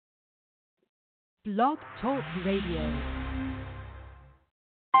Blog Talk Radio.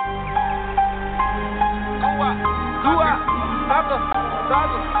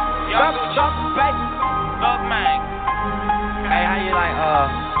 Hey, how you like,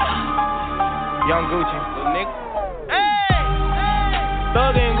 Young Gucci? Little nigga.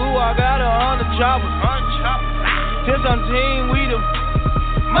 Thug and Goo, I got her on the chopper. Since I'm team, we the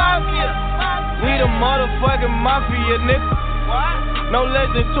mafia. We the motherfucking mafia, nigga. No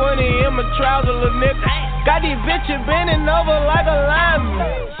less than 20 in my trouser, little nigga. Got these bitches bending over like a lineman.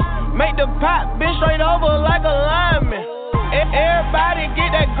 Make the pot bend straight over like a lineman. Everybody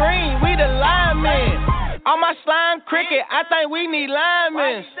get that green, we the linemen. On my slime cricket, I think we need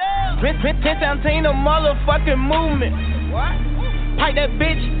linemen. 1017, the motherfucking movement. Pipe that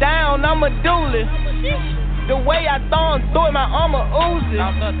bitch down, I'm a duelist. The way I throw him through it, my armor oozes.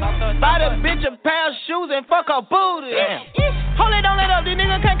 Buy the bitch a pair of shoes and fuck her booty. Hold it, don't let up, these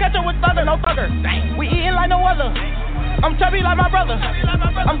niggas can't catch up with thugger, no thugger. We eating like no other. I'm chubby like my brother.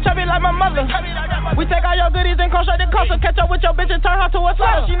 I'm chubby like my mother. We take all your goodies and come straight to Costa. Catch up with your bitch and turn her to a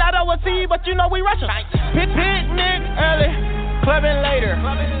slut. She not overseas, but you know we Russian. Picnic early, clubbing later.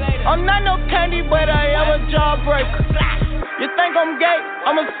 I'm not no candy, but I am a jawbreaker. You think I'm gay?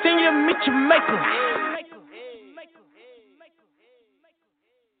 I'ma send you meet your maker.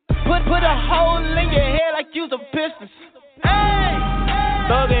 Put a hole in your head like you's a Pistons. Hey,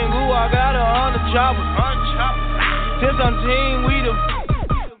 Thug and Goo, I got her on the chopper. Since I'm team, we the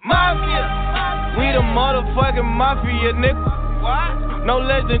mafia. We the motherfucking mafia, nigga. No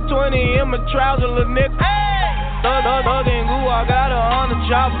less than 20 in my trouser, little nigga. Thug and Goo, I got her on the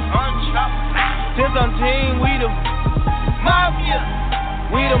chopper. Since I'm team, we the mafia.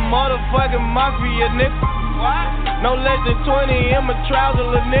 We the motherfucking mafia, nigga. No less than 20 in my trouser,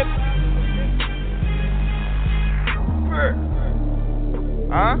 little nigga.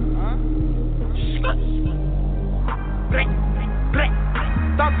 Huh?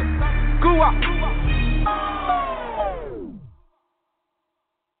 Go up.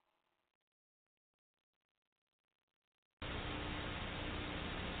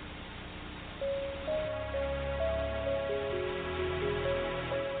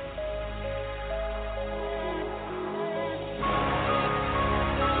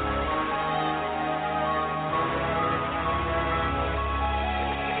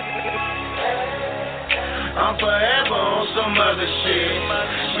 I'm forever on some other shit.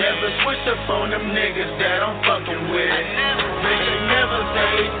 Never switch up on them niggas that I'm fucking with. They never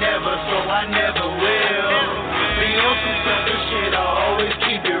say never, so I never will. Be on some other shit, I always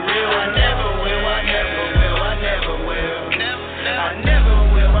keep it real. I never will, I never will, I never will. I never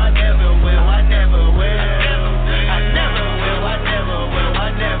will, I never will, I never will. I never will, I never will, I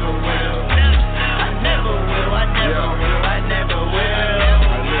never will. I never will, I never will, I never will.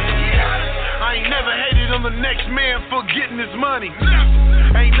 I ain't never hated on the next man for getting his money.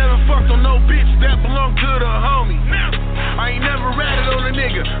 Ain't never fucked on no bitch that belong to the homie. I ain't never ratted on a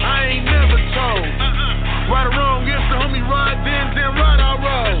nigga, I ain't never told. Right or wrong, if the homie ride, then right I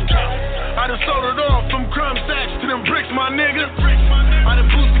roll. I done sold it off from crumb sacks to them bricks, my nigga. I done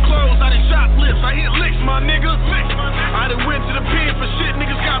boosted clothes, I done shot flips, I hit licks, my nigga. I done went to the pen for shit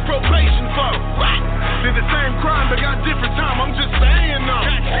niggas got probation for. Did the same crime, but got different time, I'm just saying though.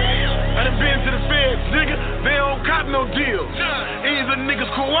 I done been to the feds, nigga, they don't cop no deal. Either niggas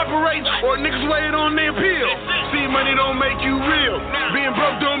cooperate or niggas wait on their appeal. See, money don't make you real. Being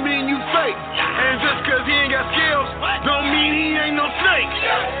broke don't mean you fake. And just cause he ain't got skills, don't mean he ain't no snake.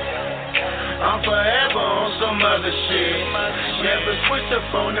 I'm forever on some other shit. Never switch up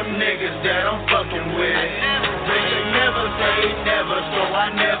on them niggas that I'm fucking with. They never say never, so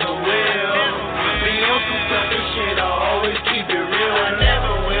I never will. Be on some other shit, I always keep it real. I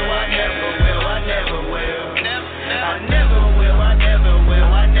never will, I never will, I never will. I never will, I never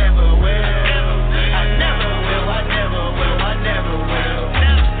will, I never will. I never will, I never will, I never will.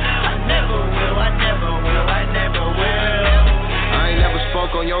 I never will, I never will, I never will. I ain't never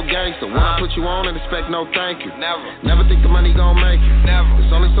spoke on your gangster. When I put you on and expect no thank you. Never think the money gon' make you.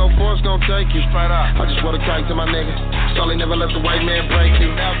 It's only so far it's gon' take you. I just wanna crack to my nigga. Sully never let the white man break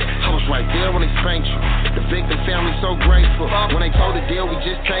you. I was right there when they spanked you. The victim family so grateful. When they told the deal, we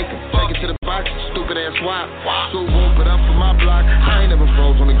just take it. Take it to the box, stupid ass wop. School won't put up for my block. I ain't never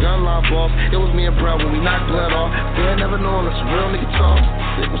froze when the gun line off. It was me and bro when we knocked blood off. They'll never know unless a real nigga talk.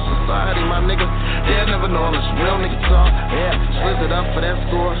 It was society, my nigga. They'll never know unless a real nigga talk. Yeah, split it up for that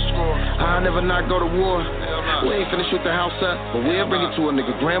score. I never not go to war. We ain't finna shoot the house up, but we'll bring it to a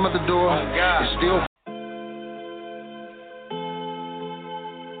nigga grandmother door. It's still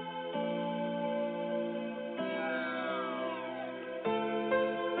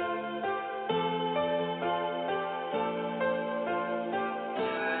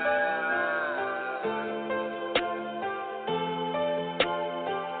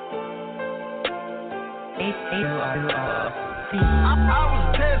beat. I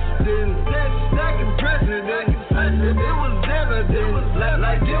was destined, second president. It was evident,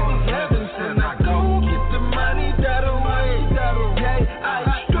 like it was heaven sent. I go get the money that away. Yeah,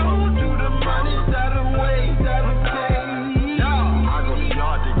 I stroll through the money that away. I go to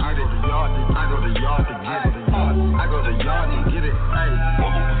yard to get it. I go to yard to get it. I go to yard to get it. Hey,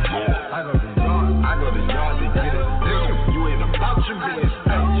 I go to yard to get it. You ain't about your business. I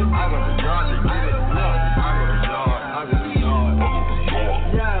go to yard to get it. Look, I go to yard.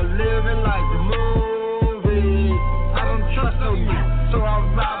 Yeah, living like the movie. I don't trust no nigga, so I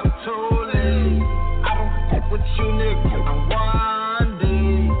ride with Tolly. I don't fuck with you, nigga. I'm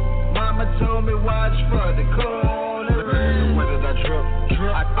winding. Mama told me watch for the corner. Where did I trip?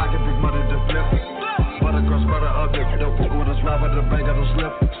 I can big money to flip. Butter cross butter up, don't fuck with us, ride with the bank, I don't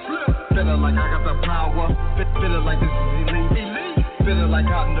slip. Feeling like I got the power. Feeling like this is elite. Feeling like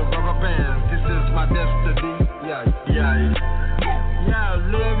cotton to rubber bands. This is my destiny. Yeah,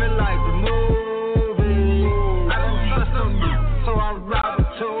 living like the movie. I don't trust them, so I ride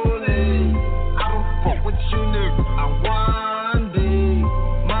with Tolly. I don't fuck with you, nigga. I'm winding.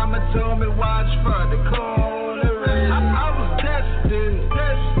 Mama told me watch for the corner. I was destined,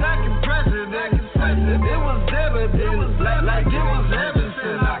 second president. It was evident, like it was heaven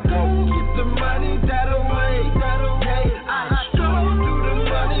sent. I go get the money that away. Yeah, I stroll through the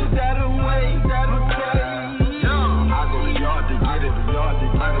money that away. I go to yard to get it.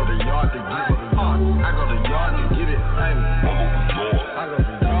 I go to yard to get it. I go to yard to get it. Hey,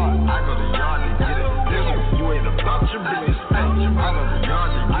 I go to yard to get it. You ain't about your business. Hey, I go to yard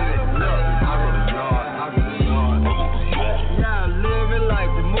to get it. Look, I go to yard. Yeah, living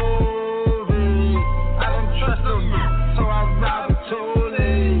like the movie. I don't trust them, so I ride with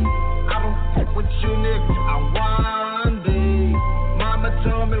Tolly. I don't fuck with you, nigga. I'm winding. Mama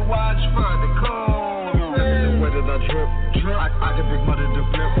told me watch for the corner. Where did I trip? I can big money to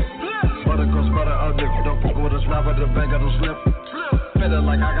flip. Butter cross butter up, nigga. Don't fuck with us, ride with the bank, I don't slip. Feeling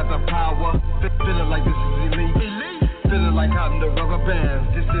like I got the power. Feeling like this is elite. Feeling like cotton to rubber bands.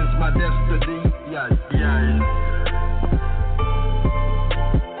 This is my destiny. Yeah.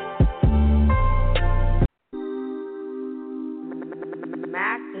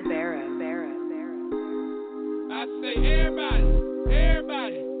 Mac Rivera. I say everybody.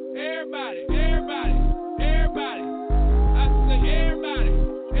 I say everybody.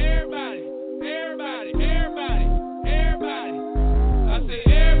 I say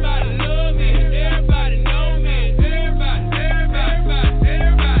everybody love me, everybody know me, everybody.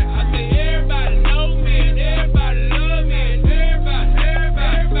 I say everybody know me, everybody love me, everybody. I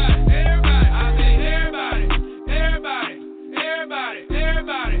say everybody.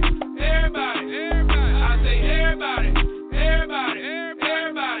 I say everybody.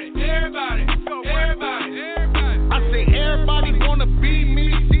 I say everybody wanna be me,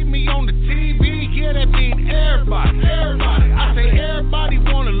 see me on the TV, yeah, that mean everybody. I say everybody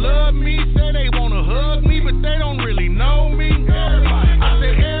wanna love me, say they wanna hug me, but they don't really know me. I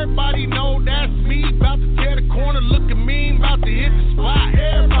say everybody know that's me, about to tear the corner, looking mean, about to hit the spot.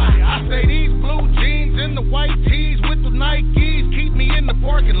 I say these blue jeans and the white tees with the Nikes keep me in the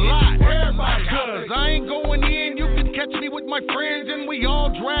parking lot. Cause I ain't going in, you can catch me with my friends and we all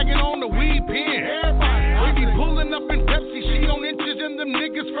dragging on the weed pen. We be pulling up in Pepsi, she on inches and them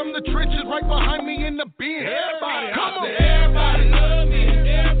niggas from the trenches right behind me in the bin. Come on. Everybody love me,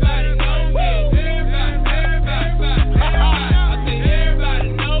 everybody know me, everybody. I say everybody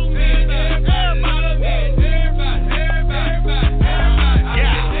know me, everybody love me, everybody.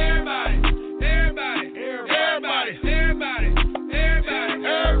 Yeah. Everybody.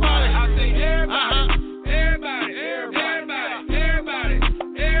 I say everybody.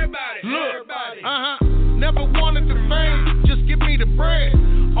 Look, never wanted the fame, just give me the bread.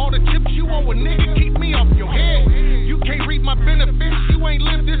 All the chips you owe a nigga, keep me off your head. You can't reap my benefits, you ain't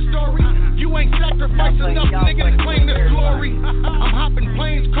lived this story. You ain't sacrificed enough, nigga, to claim this glory. I'm hopping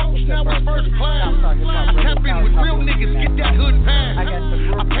planes, coach, now it's first class. Tapping with real niggas, get that hood pass.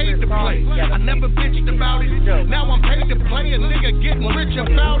 I paid to play, I never bitched about it. Now I'm paid to play, a nigga getting rich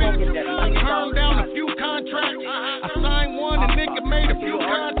about it. I turned down a few contracts, I signed one, a nigga made a few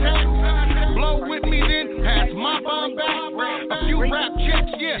contacts. Blow with me then, pass my bomb back. A few rap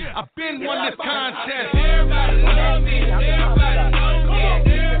checks, yeah, I've been won this contest. Everybody love me, everybody know me,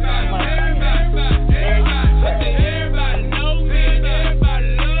 everybody. I say everybody know me, everybody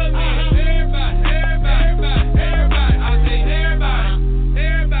love me, everybody. I say everybody.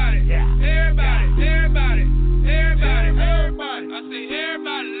 I say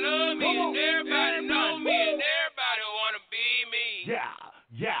everybody love me, and everybody know me, and everybody wanna be me.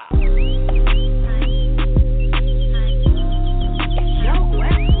 Yeah.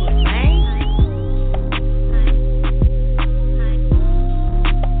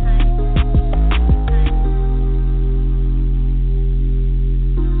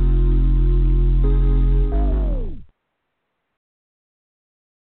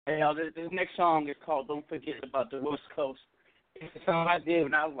 Hey, y'all, this next song is called Don't Forget About the West Coast. It's a song I did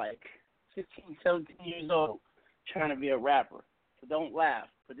when I was like 16, 17 years old, trying to be a rapper. So don't laugh.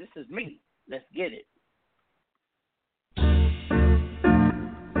 But this is me. Let's get it.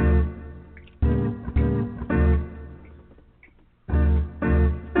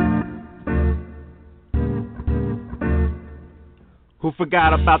 Who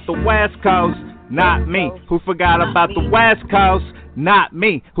forgot about the West Coast? Not me. Who forgot about the West Coast? Not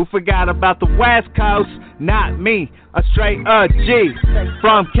me. Who forgot about the West Coast? Not me. A straight G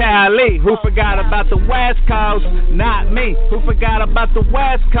from Cali. Who forgot about the West Coast? Not me. Who forgot about the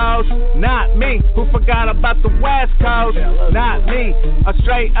West Coast? Not me. Who forgot about the West Coast? Not me. A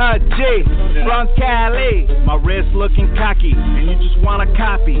straight G from Cali. My wrist looking cocky, and you just wanna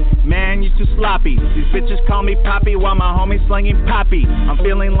copy. Man, you too sloppy. These bitches call me Poppy while my homies slinging Poppy. I'm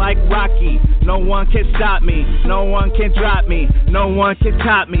feeling like Rocky. No one can stop me. No one can drop me. No one can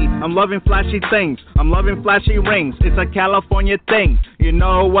top me. I'm loving flashy things. I'm loving flashy rings. It's a California thing. You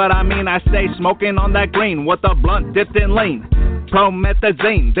know what I mean? I stay smoking on that green with a blunt dipped in lean.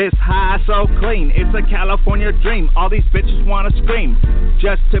 Promethazine, this high so clean. It's a California dream. All these bitches wanna scream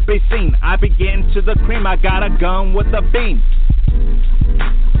just to be seen. I begin to the cream. I got a gun with a beam.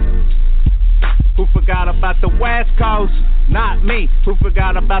 Who forgot about the West Coast? Not me. Who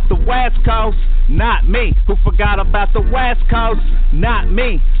forgot about the West Coast? Not me. Who forgot about the West Coast? Not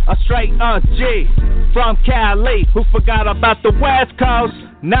me. A straight G from Cali. Who forgot about the West Coast?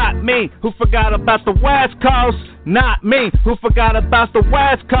 Not me. Who forgot about the West Coast? Not me. Who forgot about the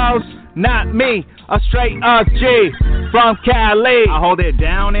West Coast? Not me. A straight G from Cali. I hold it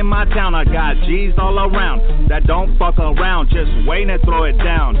down in my town. I got G's all around that don't fuck around, just waiting to throw it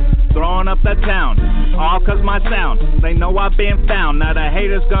down. Throwing up the town, all cause my sound. They know I've been found, now the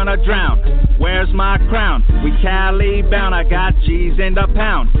haters gonna drown. Where's my crown? We Cali bound, I got G's in the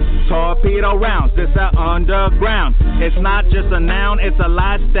pound. Torpedo rounds, this a underground. It's not just a noun, it's a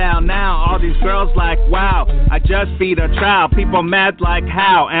lifestyle now. All these girls like, wow, I just beat a trial. People mad like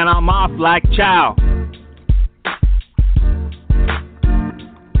how, and I'm off like chow.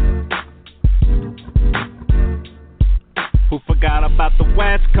 Who forgot about the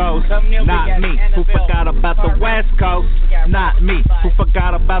West Coast? Not me. Who forgot about the West Coast? Not me. Who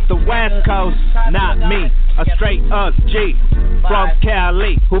forgot about the West Coast? Not me. A straight G from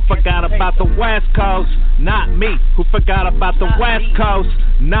Cali. Who forgot about the West Coast? Not me. Who forgot about the West Coast?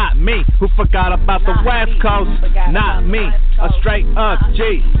 Not me. Who forgot about the West Coast? Not me. A straight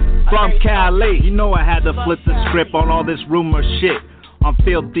G from Cali. You know I had to flip the script on all this rumor shit. I'm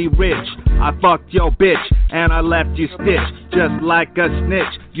filthy rich. I fucked your bitch and I left you stitched just like a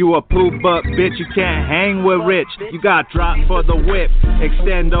snitch. You a poo buck bitch, you can't hang with Rich. You got dropped for the whip,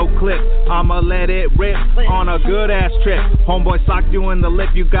 extendo clip. I'ma let it rip on a good ass trip. Homeboy socked you in the lip,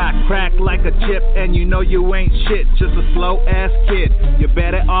 you got cracked like a chip, and you know you ain't shit, just a slow ass kid. You're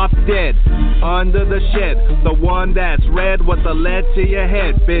better off dead under the shed, the one that's red with the lead to your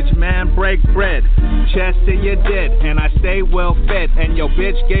head. Bitch, man, break bread, chest to your dead, and I stay well fed. And your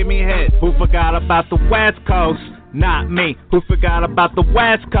bitch gave me head. Who forgot about the West Coast? Not me. Who forgot about the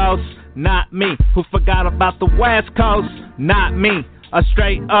West Coast? Not me. Who forgot about the West Coast? Not me. A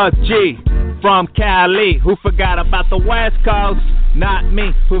straight G from Cali. Who forgot about the West Coast? Not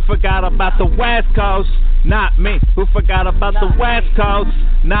me. Who forgot about the West Coast? Not me. Who forgot about the West Coast?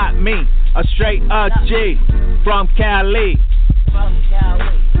 Not me. A straight G from Cali. From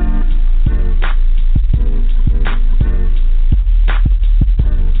Cali.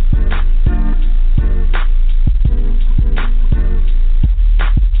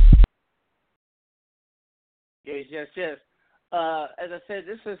 Yes. As I said,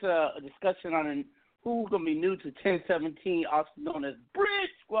 this is a discussion on who's going to be new to 1017, also known as Bridge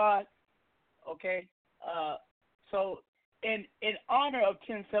Squad. Okay? So, in honor of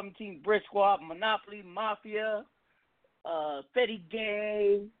 1017 Bridge Squad, Monopoly Mafia, Fetty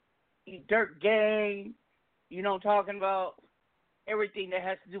Gang, Dirt Gang, you know what I'm talking about? Everything that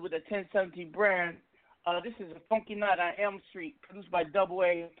has to do with the 1017 brand. This is a Funky Night on Elm Street, produced by Double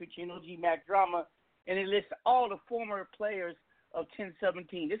A, featuring OG Mac Drama. And it lists all the former players of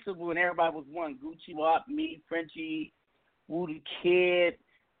 1017. This is when everybody was one. Gucci Wop, me, Frenchie, Woody Kid,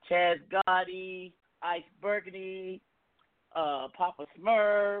 Chaz Gotti, Ice Burgundy, Papa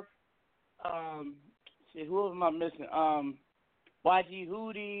Smurf. Who am I missing? YG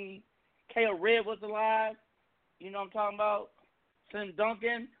Hootie, K.O. Red was alive. You know what I'm talking about? Slim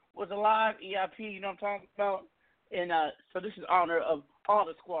Duncan was alive. EIP, you know what I'm talking about? And so this is honor of all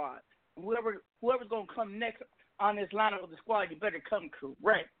the squad. Whoever's going to come next on this lineup of the squad, you better come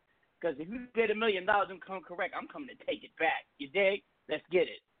correct. Because if you get $1 million and come correct, I'm coming to take it back. You dig? Let's get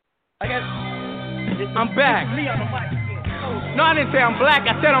it. I'm back. No, I didn't say I'm black.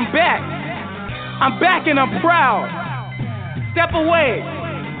 I said I'm back. I'm back and I'm proud. Step away.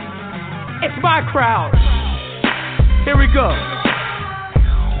 It's my crowd. Here we go.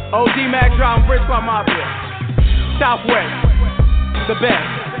 OG Mac driving Brit Squad Mafia. Southwest. The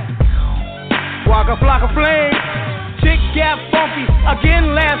best. Walk a flock of flame. Chick got funky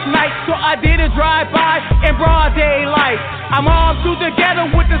again last night, so I did a drive-by in broad daylight. I'm all two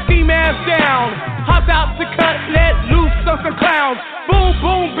together with the ski mask down. Hopped out to cut, let loose some clowns. Boom,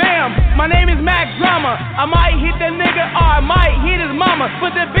 boom, bam. My name is Mac Drama. I might hit the nigga or I might hit his mama,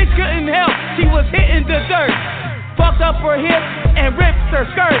 but the bitch couldn't help. She was hitting the dirt. Fucked up her hip and ripped her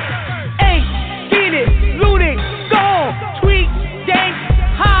skirt. Ain't seen it, looted, gone, tweet, dank,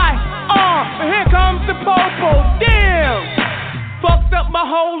 high. Here comes the popo, damn! Fucked up my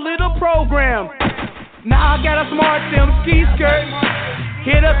whole little program. Now I got a smart sim ski skirt.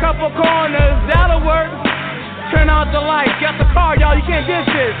 Hit a couple corners, that'll work. Turn out the lights, got the car, y'all, you can't diss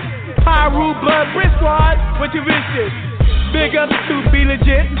this. Pyro Blood Brit Squad, what you wish this? Big up to Be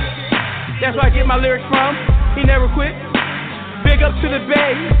Legit. That's where I get my lyrics from. He never quit. Big up to the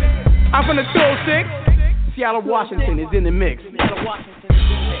Bay. I'm from the 206. Seattle, Washington is in the mix.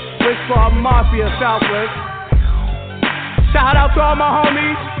 Brit Squad Mafia Southwest. Shout out to all my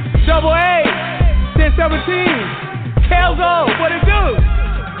homies. Double A, 1017. Kelzo, what it do?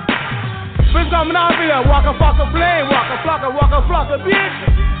 Brit Squad Mafia, Waka Flocka Flame, Waka Flocka, bitch.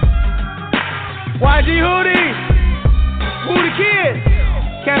 YG Hoodie, Who the Kid.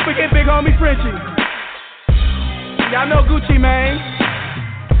 Can't forget big homie Frenchie. Y'all know Gucci, man.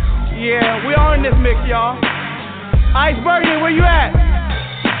 Yeah, we all in this mix, y'all. Ice Burgundy, where you at?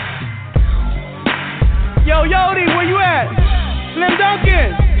 Yo, Yodi, where you at? Slim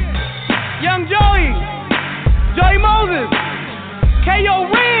Duncan, Young Joey, Joey Moses, K.O.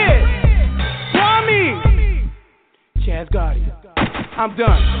 Red, Kwame, Chaz Gotti. I'm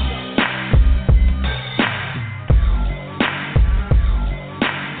done.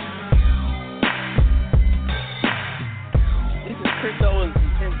 This is Chris Owens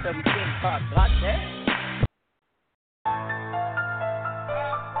from 1017 Pop. Got that?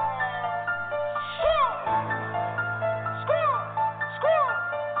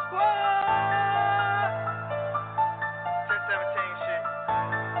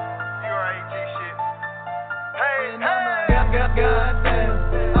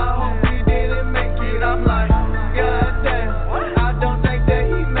 Goddamn, I hope he didn't make it. I'm like, goddamn, I don't think that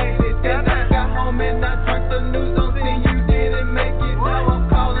he made it. Then I got home and I turned the news on, then you didn't make it. Now I'm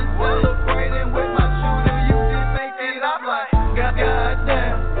calling, celebrating with my shooter. You didn't make it. I'm like,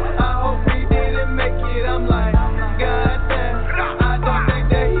 goddamn, I hope he didn't make it. I'm like, goddamn, I don't think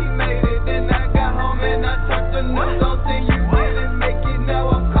that he made it. Then I got home and I turned the news on, then you didn't make it.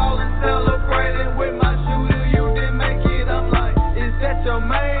 Now I'm calling, celebrating with my shooter. You didn't make it. Your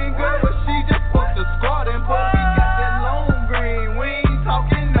main girl, but she just fucked the squad and but we got that long green. We ain't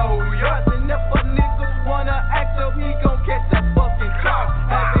talking no yards, and if a nigga wanna act up, he gon' catch that fucking charge.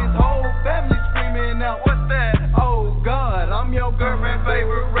 Have his whole family screaming out, what's that? Oh God, I'm your girlfriend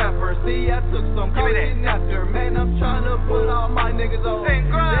favorite rapper. See, I took some caution after, man. I'm trying to put all my niggas on.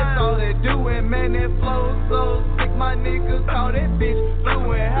 That's all they doing, man. That flow so sick, my niggas call that bitch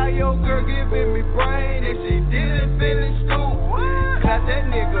fluent. How your girl giving me brain if she didn't finish school? Clap that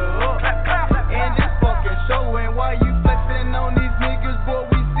nigga up, and this fucking show. And why you flexing on these niggas, boy,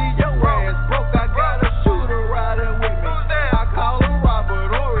 we see your ass broke. I got a shooter riding with me. I call him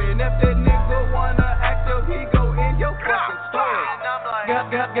Robert Ory, and if that nigga wanna act up, he go in your fucking story.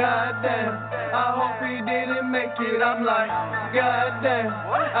 Goddamn, I hope he didn't make it. I'm like, goddamn,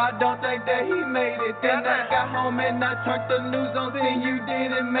 I don't think that he made it. Then I got home and I turned the news on, then you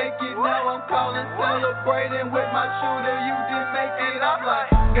didn't make it. Now I'm calling, celebrating with my shooter. You didn't make it. I'm like,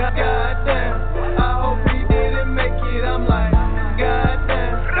 goddamn, I hope he didn't make it. I'm like,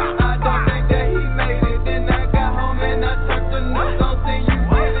 goddamn, I don't think that he made it. Then I got home and I turned the news on, then you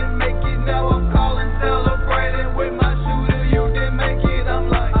didn't make it. Now I'm calling, celebrating with my shooter. You didn't make it. I'm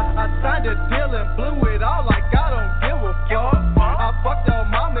like, I signed a deal and blew it all like I don't give a fuck. I fucked her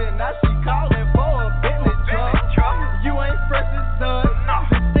mama and now she calling for a Bentley truck. You ain't fresh as sun.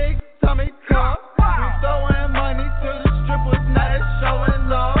 The thick tummy tuck. We throwing money to the strippers, now they showing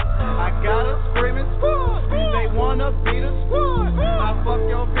love. I got a screaming squad. They wanna be the squad. I fucked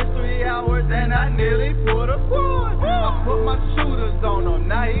your bitch 3 hours and I nearly put a quad. I put my shooters on them,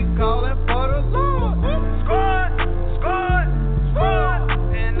 now he calling for the Lord. Squad.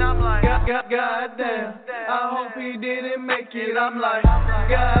 And I'm like, goddamn, I hope he didn't make it. I'm like,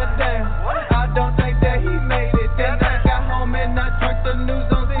 goddamn, I don't think that he made it. Then I got home and I turned the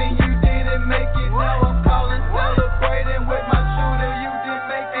news on, then you didn't make it. Now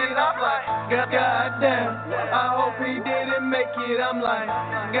I'm like,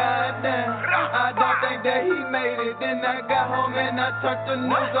 goddamn, I don't think that he made it. Then I got home and I turned the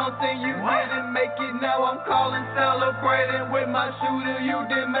news on, saying you didn't make it. Now I'm calling, celebrating with my shooter. You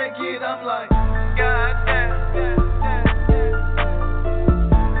didn't make it. I'm like, goddamn.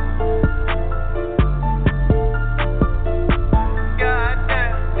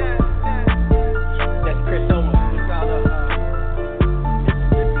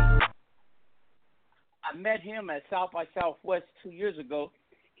 I met him at South by Southwest 2 years ago.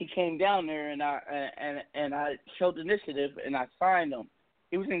 He came down there and I showed the initiative and I signed him.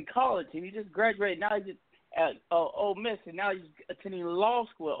 He was in college and he just graduated. Now he's at Ole Miss and now he's attending law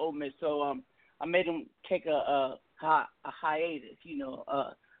school at Ole Miss. So I made him take a hiatus,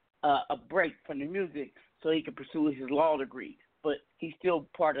 a break from the music so he could pursue his law degree. But he's still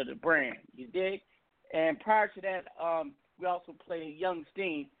part of the brand. You dig? And prior to that, we also played Young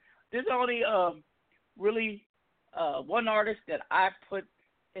Steen. There's only really one artist that I put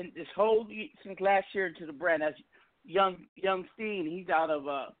in this whole since last year into the brand. That's Young Steen. He's out of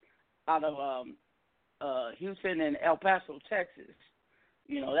Houston and El Paso, Texas.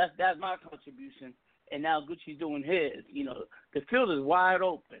 That's my contribution. And now Gucci's doing his. The field is wide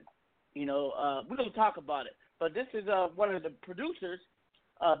open. We're gonna talk about it. But this is one of the producers,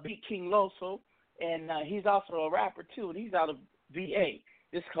 Beat King Loso, and he's also a rapper too, and he's out of VA.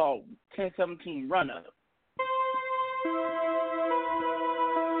 This is called 1017 Run Up.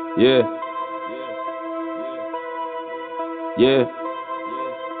 Yeah.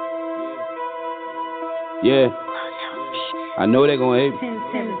 I know they gon' hate me.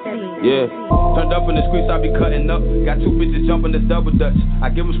 Yeah. Turned up in the streets, I be cutting up. Got two bitches jumping this double dutch. I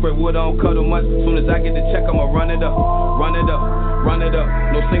give them straight wood, I don't cut them much. Soon as I get the check, I'ma run it up.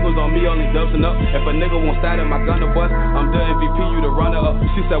 No singles on me, only dubsing up. If a nigga won't start in my gun to bust, I'm the MVP, you the runner up.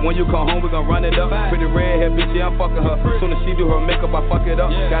 She said when you come home, we gon' run it up. Pretty red hair, bitch, yeah, I'm fucking her. Soon as she do her makeup, I fuck it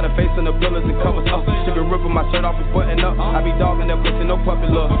up. Got her face in the pillars and covers up. She be ripping my shirt off and button up. I be dogging that pussy, no puppy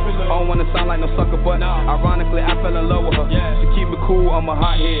love. I don't wanna sound like no sucker, but ironically, I fell in love with her. She keep me cool, I'm a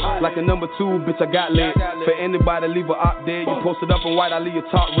hot head. Like a number 2, bitch, I got lit. For anybody, leave her op dead. You posted up in white, I leave your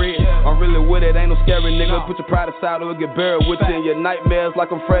top red. I'm really with it, ain't no scary nigga. Put your pride aside or it'll get buried with you in your nightmares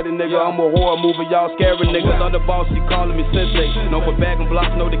like I'm Freddy, nigga. I'm a horror movie, y'all scary niggas. On the boss, she calling me sensei. No for bag and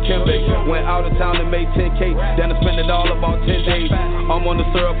blocks, no the Kimbe. Went out of town and made 10K. Then I spent it all about 10 days. I'm on the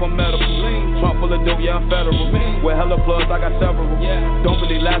syrup, I'm medical. Trump full of dope, yeah, I'm federal. With hella plugs, I got several. Don't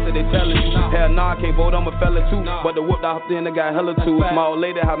believe lies that they telling you. Hell nah, I can't vote, I'm a fella too. But the whoop I hopped in, I got hella too. My old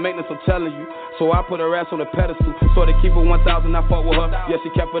lady, high maintenance, I'm telling you. So I put her ass on the pedestal. So they keep her 1,000, I fuck with her. Yeah, she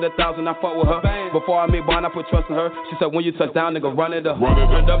kept it 1,000, I fuck with her. Before I made bond, I put trust in her. She said when you touch down, nigga, run it up.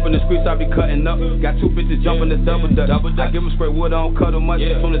 Turned up in the streets, I be cutting up. Got two bitches jumping this double dutch. I give them straight wood, I don't cut them much.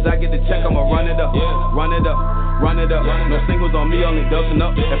 As soon as I get the check, I'ma run it up. No singles on me, only dubsing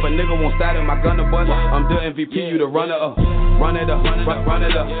up. If a nigga won't start in my gun to bust, I'm the MVP, you the runner up. Run it up.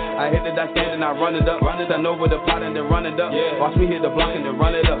 I hit the dice stand and I run it up. Stand over the pot and then run it up. Watch me hit the block and then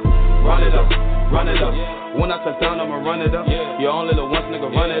run it up. When I touch down, I'ma run it up. You only the once nigga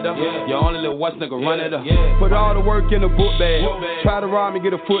run it up. Run it up. Put all the work in the book bag. Try to rob me,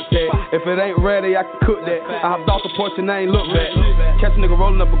 get a foot tag. If it ain't ready, I can cook that. I hopped off the porch and I ain't look back. Catch a nigga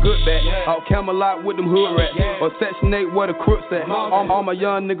rolling up a good bag. Out Camelot with them hood rats. Or Section 8 where the crooks at. All my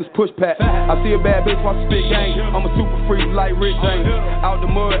young niggas push pack. I see a bad bitch watch a spit gang. I'm a super freak like Rick James. Out the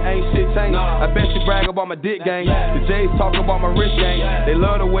mud, ain't shit changed. I bet she brag about my dick gang. The J's talk about my wrist gang. They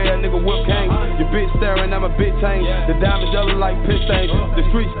love the way a nigga whip gang. Your bitch staring at my bitch chain. The diamonds yellow like piss stains. The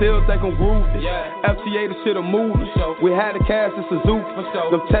street still think I'm groovy. FTA the shit a movie. We had the cash in Suzuki.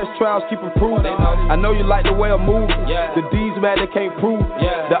 Them test trials keep improving. I know you like the way I'm moving. The D's mad they can't prove it.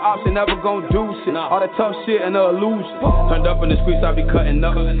 The ops they never gon' do shit. All that tough shit and the illusion. Turned up in the streets I be cutting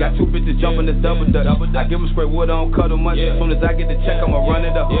up. Got two bitches jumping this double dutch. I give them straight wood, I don't cut them much. As soon as I get the check, I'ma run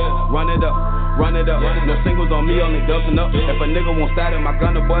it up. No singles on me, only dubsing up. If a nigga won't start in my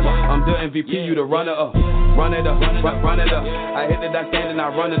gun to bust, I'm the MVP, you the runner up. Run it up. I hit the dice stand and I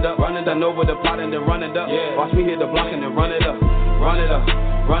run it up. Then over the pot and then run it up. Watch me hit the block and then run it up.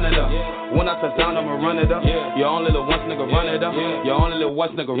 When I touch down, I'ma run it up. You only the once nigga run it up. Run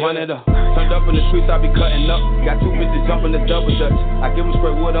it up. Turned up in the streets, I be cutting up. Got two bitches jumping this double dutch. I give them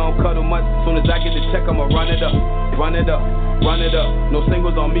straight wood, I don't cut them much. Soon as I get the check, I'ma run it up. No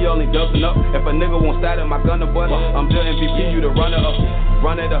singles on me, only dubsing up. If a nigga won't start in my gun to bust, I'm the MVP, you the runner up.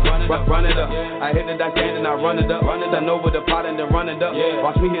 Run it up. I hit the dice stand and I run it up. Then over the pot and then run it up.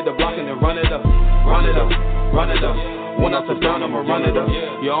 Watch me hit the block and then run it up. When I touch down, I'ma run it up.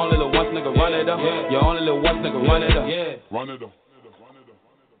 You only the once nigga run it up. Run it up.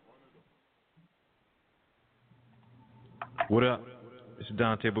 What up? It's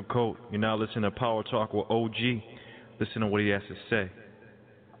Dante Bacote. You're now listening to Power Talk with OG. Listen to what he has to say.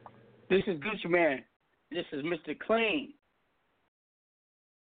 This is Gucci Man. This is Mr. Clean.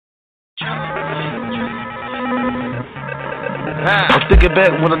 I'm thinking back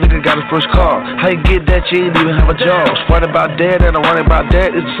when a nigga got his first car. How you get that? You ain't even have a job. Fight about that and I'm running about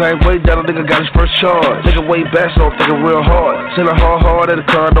that. It's the same way that a nigga got his first charge. Thinking way back, so I'm thinking real hard. Selling hard at the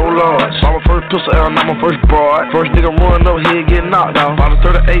car, no large. Bought my first pistol and not my first broad. First nigga run up here get knocked out. Bought a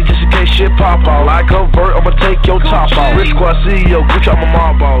 38 just in case shit pop out. Like a vert, I'ma take your top off. Rich Squad CEO, Gucci, I'm a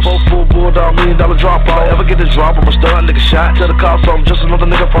mob boss. 4 full bulldog, $1 million drop off. Ever get this drop, I'ma start nigga shot. Tell the cops I'm just another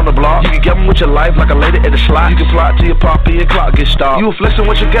nigga from the block. You can get them with your life like a lady at the slot. You can fly to your poppy and clock get stopped. You flexing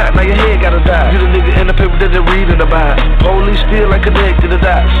what you got, now your head gotta die. You the nigga in the paper that they reading about. Police still ain't connected to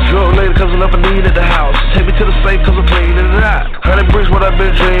that. Drug lady cause I left a need at the house. Take me to the safe cause I'm cleaning it out. 100 bricks what I've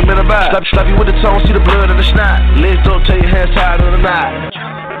been dreaming about. Slap you with the tongue, see the blood in the snot. Legs don't tell your hands tied in the night.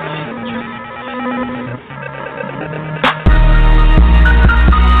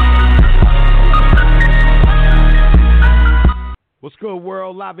 What's good,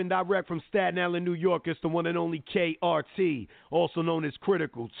 world? Live and direct from Staten Island, New York. It's the one and only KRT, also known as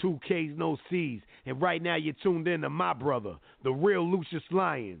Critical, 2 Ks, no Cs. And right now you're tuned in to my brother, the real Lucius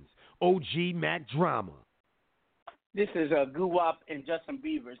Lyons, OG Mac Drama. This is Guwap and Justin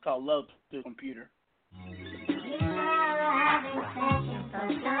Bieber. It's called Love to the Computer.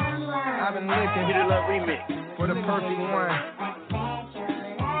 I've been looking Peter Love remix for the perfect one.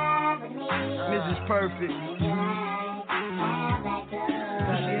 Mrs. Perfect.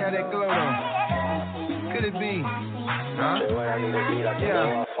 She had that glow on. Could it be? Huh?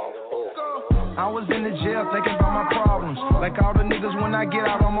 Yeah. I was in the jail thinking about my problems. Like all the niggas when I get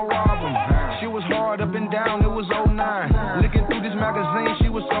out, I'ma rob them. She was hard up and down, it was 09. Looking through this magazine, she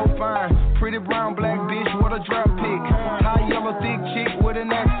was so fine. Pretty brown black bitch, what a drop pick. High yellow thick chick with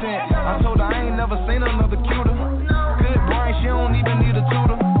an accent. I told her I ain't never seen another cuter. Good brain, she don't even need a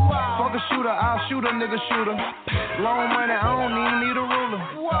tutor. Fuck a shooter, I'll shoot a nigga shooter. Long money, I don't even need a ruler.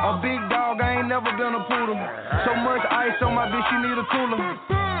 A big dog, I ain't never been a poodle. So much ice on my bitch, she need a cooler.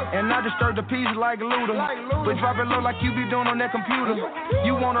 And I just stirred the piece like Luda. But drop it low like you be doing on that computer.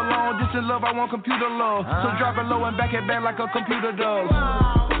 You want a long distance love, I want computer love. So drop it low and back it back like a computer does.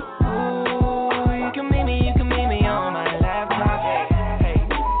 Ooh, you can meet me on my laptop. Hey,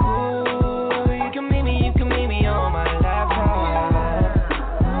 ooh, you can meet me on my laptop.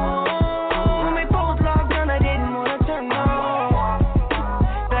 Ooh, my phone's logged on, I didn't wanna turn on.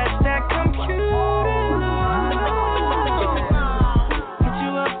 That's that computer. Put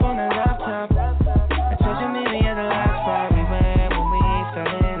you up on a laptop. I told you meet me at the last spot we went when we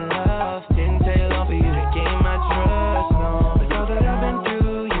fell in love. Didn't take long for you to gain my trust, no. With all that I've been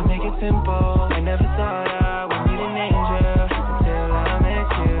through, you make it simple. I never thought I would need an angel until I met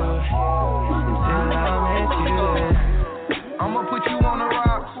you. I'ma put you on the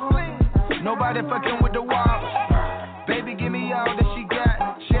rocks. Nobody fucking with the wops. Baby, give me all that she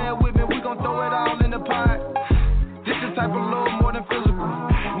got. Share it with me, we gon' throw it all in the pot. This the type of love more than physical.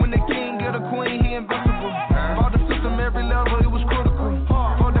 When the king get a queen, he invincible. Bought the system every level, it was critical.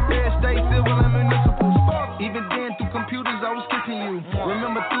 For the fair state, civil and municipal. Even then, through computers, I was kissing you.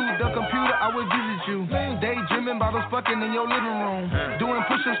 Remember, through the computer, I would visit you. Daydreaming about us fucking in your living room. Doing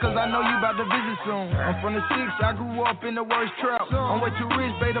push-ups cause I know you about to visit soon. I'm from the 6, I grew up in the worst trap. I'm way too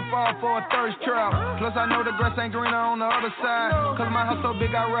rich, baby, to fall for a thirst trap. Plus I know the grass ain't greener on the other side. Cause my house so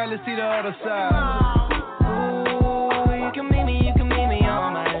big, I rarely see the other side. Ooh, you can meet me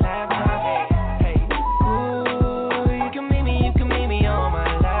on my laptop. Hey, ooh, you can meet me on my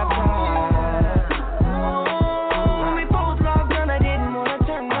laptop. Ooh, my phone's logged on, I didn't wanna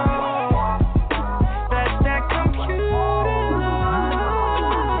turn on. That's that computer.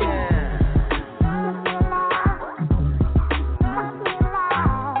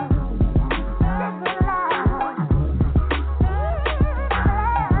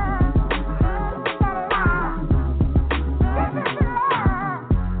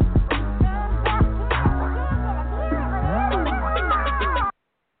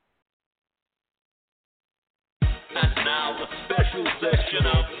 And now a special section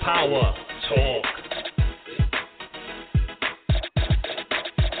of Power Talk.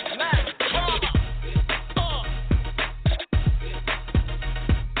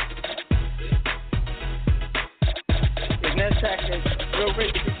 This next track is Real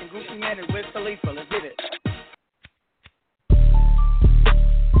Rich featuring Gucci Man and Wiz Khalifa. Let's get it.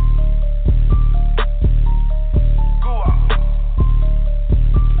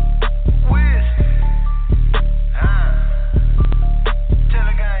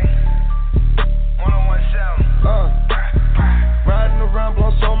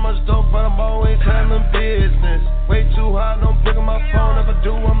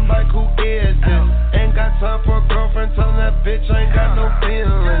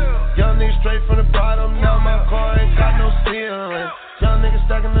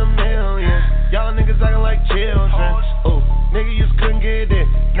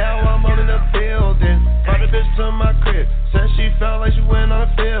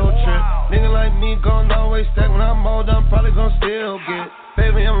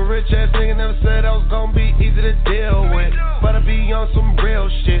 some real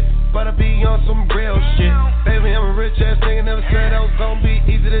shit. But I be on some real shit. Baby, I'm a rich ass nigga, never said I was gonna be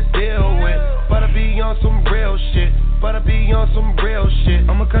easy to deal with. But I be on some real shit. But I be on some real shit.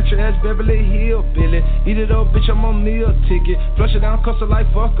 I'm a country ass Beverly Hill Billy. Eat it up, bitch, I'm on meal ticket. Flush it down, cuss it like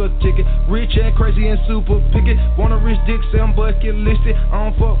fuck a ticket. Rich and crazy and super picket. Want a rich dick, say I'm bucket listed. I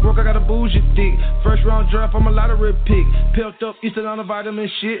don't fuck broke, I got a bougie dick. First round draft, I'm a lottery pick. Pelt up, Eastern on the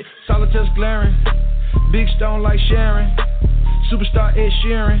vitamin shit. Solitaire glaring. Big stone like Sharon. Superstar Ed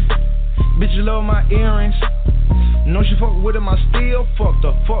Sheeran. Bitch, you love my earrings. Know she fuck with him, I still fucked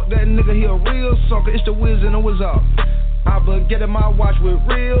her. Fuck that nigga, he a real sucker. It's the Wiz and the Wizard. I but get in my watch with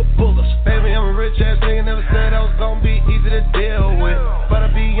real bullets. Baby, I'm a rich ass nigga, never said I was gonna be easy to deal with. But I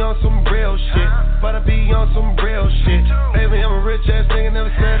be on some real shit. But I be on some real shit. Baby, I'm a rich ass nigga,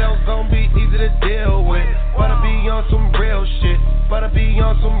 never said I was gonna be easy to deal with. But I be on some real shit. But I be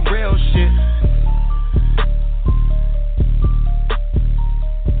on some real shit.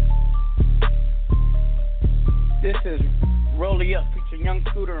 This is Rollie Up featuring Young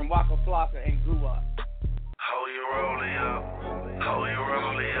Scooter and Waka Flocka and Gua. How you roll it up? How you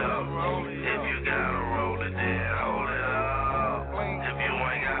roll it up? If you gotta roll it, then hold it up. If you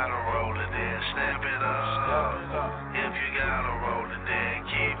ain't gotta roll it, then snap it up. If you gotta roll it, then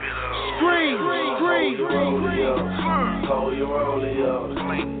keep it up. Scream. Roll it up. How you roll it up?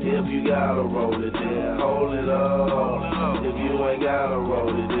 If you gotta roll it, then hold it up. If you ain't gotta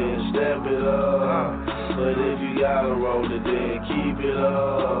roll it, then snap it up. But if you gotta roll it, then keep it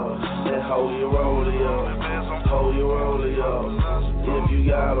up. And hold you roll it up. Hold you roll it up. If you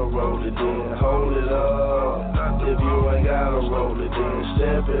gotta roll it, then hold it up. If you ain't gotta roll it, then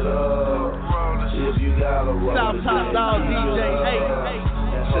step it up. If you gotta roll it, then keep it up.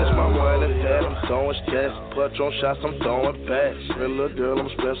 Since my money fat, I'm throwing stats. Patron shots, I'm throwing backs. Real little girl, I'm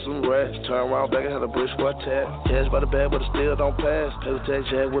spending some rats. Turn around back and had a bitch for a tap. Cash by the bag, but it still don't pass. Pay the tax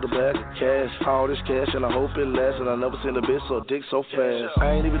jack with a bag of cash. All this cash, and I hope it lasts. And I never seen a bitch so dick so fast.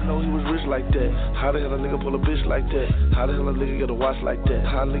 I ain't even know he was rich like that. How the hell a nigga pull a bitch like that? How the hell a nigga get a watch like that?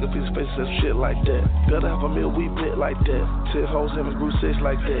 How a nigga piece of face says shit like that? Better have a meal, we bet like that. 10 hoes, having grew 6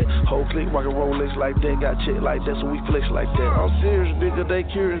 like that. Whole clique, rockin' Rolex like that. Got chick like that, so we flex like that. I'm serious, nigga, they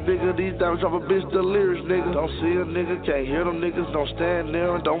curious, nigga. These diamonds drop a bitch delirious, nigga. Don't see a nigga, can't hear them niggas. Don't stand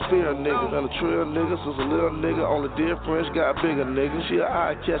there and don't fear a nigga. And a trail nigga, since a little nigga. Only dear friends got bigger nigga. She a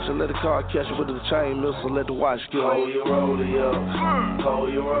eye catcher, let the car catch her with the chain missile, let the watch go. Hold your rollie up,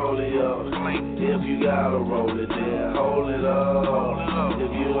 hold your rollie up. If you gotta roll it, then hold it up.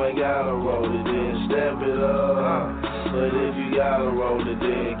 If you ain't gotta roll it, then step it up. But if you gotta roll it,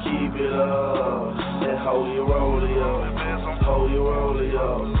 then keep it up. And hold your rollie up, hold your rollie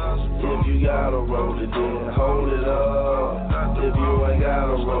up. If you gotta roll it, then hold it up. If you ain't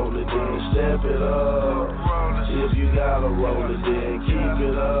gotta roll it, then step it up. If you gotta roll it, then keep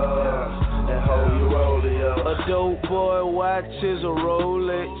it up. And hold your rollie up. A dope boy watches a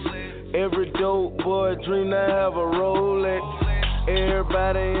Rolex. Every dope boy dream to have a Rolex.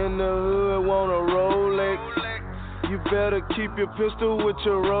 Everybody in the hood want a Rolex. You better keep your pistol with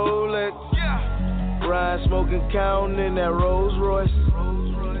your Rolex. Ride smoking, counting in that Rolls Royce.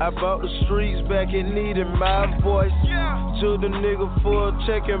 I bought the streets back and needed my voice. Took the nigga for a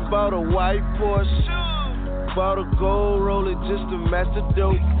check and bought a white Porsche. Bought a gold roller just to match the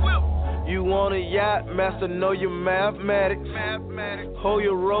dope. You want a yacht, master, know your mathematics. Hold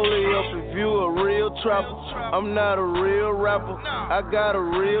your rollie up if you a real trapper. I'm not a real rapper, I got a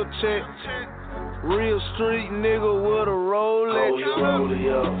real check. Real street nigga with a Rolex. Hold your rollie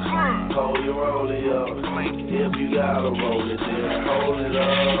up, hold your rollie up. If you gotta roll it, then hold it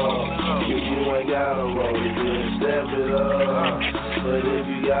up. If you ain't gotta roll it, then step it up. But if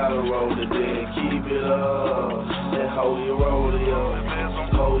you gotta roll it, then keep it up. And hold your rollie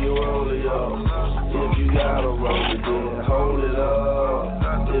up, hold your rollie up. If you gotta roll it, then hold it up.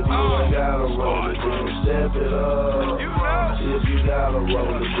 If you ain't gotta roll it, then step it up. If you gotta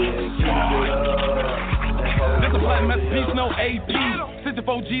roll it, then keep it up. This a platinum masterpiece, no AP.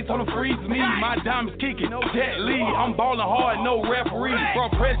 64 G told him freeze me. My diamonds kicking, no Jet Li. I'm ballin' hard, no referee.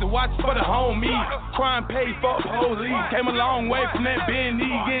 Brought present, watch for the homies. Crime paid for police. Came a long way from that Bentley.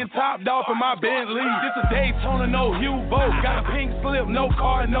 Getting topped off in my Bentley. This a Daytona, no Hugh Boat. Got a pink slip, no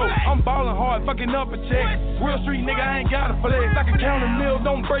car note. I'm ballin' hard, fucking up a check. Real street nigga, I ain't got a flex. I can count a meal,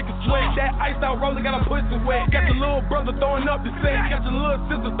 don't break a sweat. That iced out roller got a pussy wet. Got your little brother throwing up the set. Got your little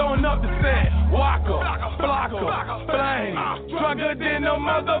sister throwing up the set. Waka, Flocka, Flame. Drunker than a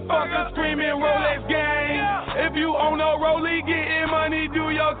motherfucker screaming Rolex gang. If you own a Rollie, getting money, do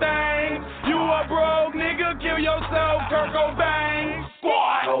your thing. You a broke nigga, kill yourself, Kurt Cobain.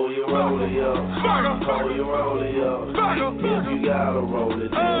 Squad. Hold your roll it up. Hold you roll it up. If you gotta roll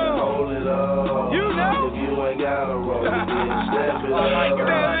it, then hold it up. If you ain't gotta roll it, then step it up.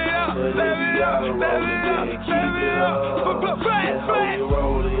 But if you gotta roll it, then keep it up. And hold you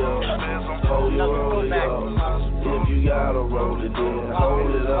roll it up. Hold you roll it up. If you gotta roll it, then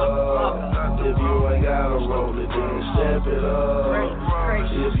hold it up. If you ain't gotta roll it, then step it up.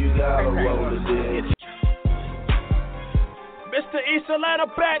 If you gotta roll it, then. Mr. East Atlanta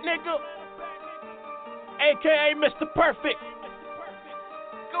bad nigga, aka Mr. Perfect,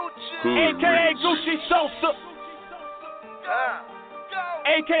 aka Gucci Sosa,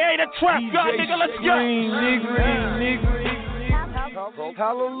 aka the Trap God nigga. Let's go.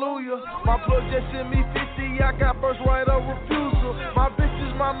 Hallelujah. My plug just sent me 50. I got first right of refusal. My bitch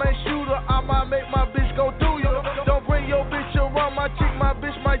is my main shooter. I might make my bitch go do you. Don't bring your bitch around my chick. My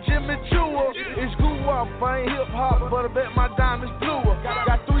bitch, my Jimmy Chua. It's goo up. I ain't hip hop, but I bet my diamonds bluer.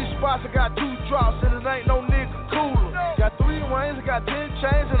 Got 3 spots, I got 2 drops, and it ain't no nigga cooler. Got 3 rings, I got 10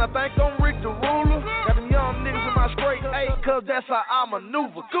 chains, and I think I'm Rick the Ruler. Got them young niggas in my straight A, cause that's how I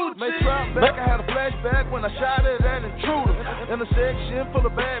maneuver. Make trap back, I had a flashback when I shot at an intruder. In a section full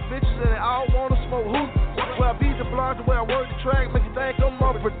of bad bitches, and they all wanna smoke hoop. Where I beat the block, the way I work the track, make you think I'm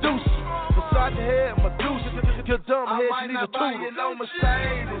a producer. Beside your head, Medusa. Your dumb head, you need a tutor. No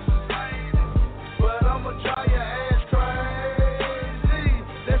Mercedes, but I'ma try your ass crazy.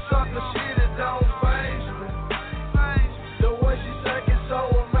 That sucker shit, it don't faze me. The way she take it so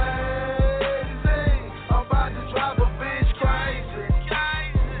amazing. I'm about to drive a bitch crazy.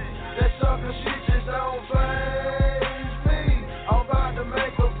 That sucker shit just don't faze me. I'm about to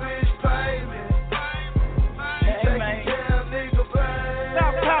make a bitch pay me. You taking care of nigga, baby.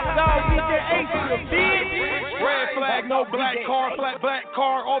 Stop, dog, DJ Ace, you bitch. Red flag, no black car, black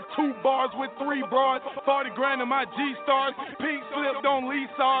car, off 2 bars with 3 broads, 40 grand in my G-Stars, pink slipped on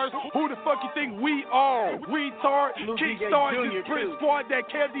Leasars. Who the fuck you think we are? Retard, kickstart, this Prince squad that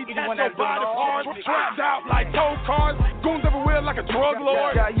can't detach your body parts, trapped out like tow cars, goons everywhere like a drug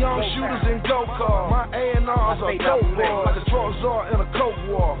lord. Got young shooters in go-kart, my A&Rs are dope boys, like a drug czar in a coke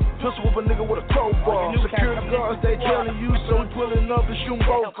war. Pistol with a nigga with a crowbar. Security guards, they telling you, so we pulling up and shooting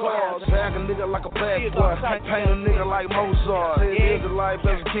both cars. Bag a nigga like a bad boy, paint a nigga like Mozart. Say it is a life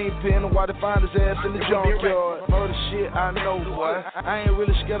as a kingpin, and why they find his ass in the junkyard. Murder shit, I know, boy. I ain't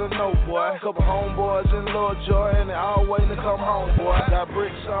really scared of no boy. Couple homeboys in Lovejoy, and they all waiting to come home, boy. Got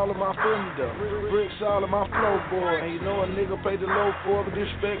bricks all in my fender, bricks all in my flow, boy. And you know a nigga paid the low for it, but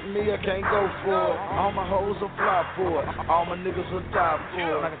disrespect me, I can't go for it. All my hoes will fly for it, all my niggas will die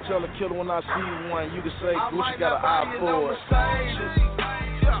for it. I can tell a killer when I see one, you can say Gucci got an eye for it.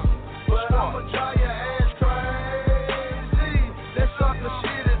 But I'ma try your ass crazy. That sucker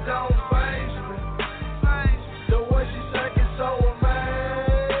shit, it don't faze me. The way she take it so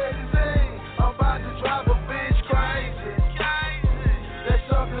amazing. I'm about to drive a bitch crazy. That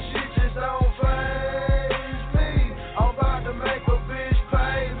sucker shit just don't faze me. I'm about to make a bitch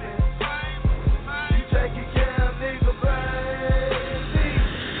pay me. You taking care of nigga, baby.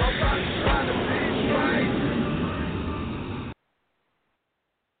 I'm about to drive a bitch crazy.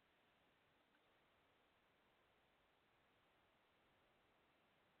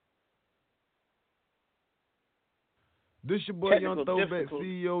 This your boy Young Throwback,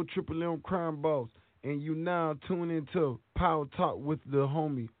 CEO, Triple M Crime Boss, and you now tune into Power Talk with the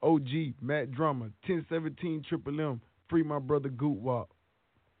homie OG Matt Drummer, 1017 Triple M, free my brother Goot Walk.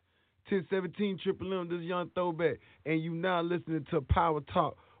 1017 Triple M, this is Young Throwback, and you now listening to Power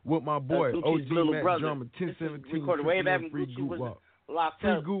Talk with my boy OG Matt brother. Drummer, 1017 Recorded way Triple back M, when free Gucci Goot was Walk. locked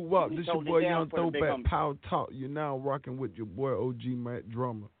Free up. Goot Walk, this your boy Young Throwback, Power Talk. You now rocking with your boy OG Matt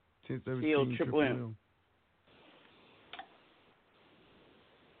Drummer, 1017 Triple M.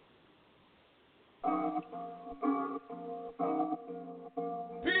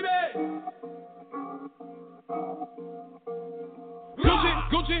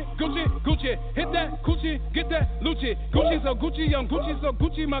 Gucci, hit that Gucci, get that Lucci. Gucci so Gucci, I'm Gucci so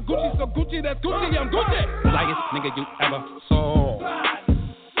Gucci, my Gucci so Gucci, that's Gucci, I'm Gucci. Flyest nigga you ever saw.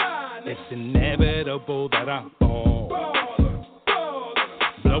 It's inevitable that I fall.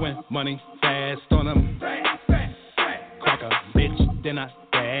 Blowing money fast on them. Crack a bitch, then I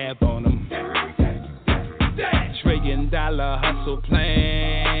stab on them. $1 trillion hustle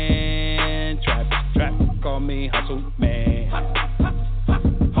plan. Trap, call me hustle man.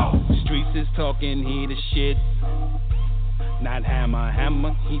 Streets is talking, he the shit. Not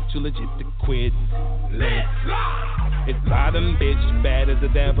hammer, he too legit to quit. It's bottom bitch, bad as the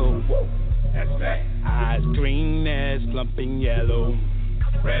devil. That's right. Eyes green as slumping yellow.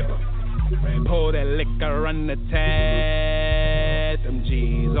 Rebel. Pour that liquor on the tab. them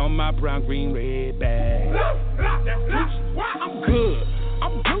G's on my brown, green, red bag. I'm good,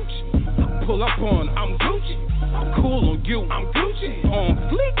 I'm Gucci. Pull up on, I'm Gucci. I'm cool on you, I'm Gucci. On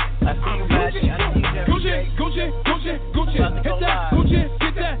fleek, I'm Gucci. Gucci, Gucci, Gucci, Gucci. Hit that, Gucci,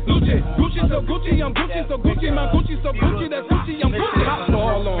 get that, Gucci. Gucci so Gucci, I'm Gucci so Gucci. My Gucci so Gucci, that's Gucci, I'm Gucci. Hot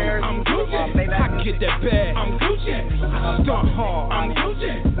ball on, I'm Gucci. I get that bag, I'm Gucci. Stunt hard, I'm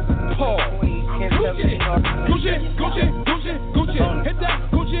Gucci. Paul, I'm Gucci. Gucci, Gucci, Gucci, Gucci. Hit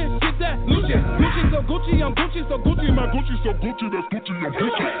that, Gucci, get that, Gucci. Gucci so Gucci, I'm Gucci so Gucci. My Gucci so Gucci, that's Gucci, I'm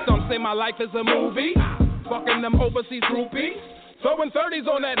Gucci. Some say my life is a movie. Fucking them overseas groupies. Throwing 30s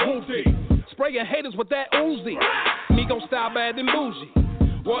on that hoopty. Spraying haters with that Uzi. Me gon' style bad and bougie.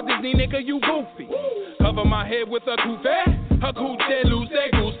 Walt Disney nigga, you goofy. Cover my head with a kufi. A coochie, loose,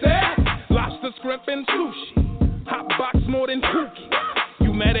 goose. Lobster, shrimp, and sushi. Hot box more than Pookie.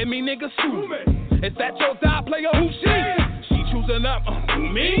 You mad at me, nigga, sue me. Is that your die player? Who she? She choosing up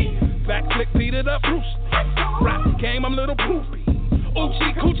me. Backflip, beat it up, Bruce. Rap game, I'm little poopy.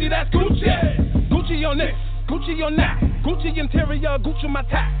 Oochie, coochie, that's Gucci. Gucci on this, Gucci on that. Gucci interior, Gucci my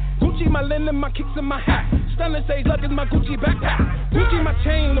tack. Gucci my linen, my kicks in my hat. Stunning stage luggage, my Gucci backpack. Gucci my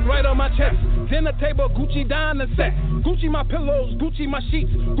chain, look right on my chest. Dinner table, Gucci dining set. Gucci my pillows, Gucci my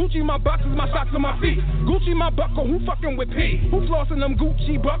sheets. Gucci my boxes, my socks on my feet. Gucci my buckle, who fucking with P? Who flossing them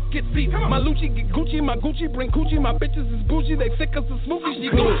Gucci bucket seats? My Lucci get Gucci, my Gucci bring Gucci. My bitches is bougie, they sick as a smoothie. She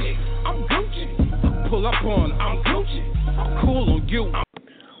Gucci, I'm Gucci. Pull up on, I'm Gucci. I'm cool on you.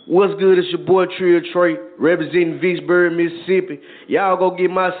 What's good? It's your boy Trio Trey, representing Vicksburg, Mississippi. Y'all go get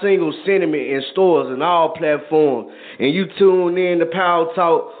my single Sentiment in stores and all platforms. And you tune in to Power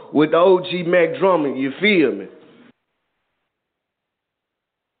Talk with the OG Mac Drummond. You feel me?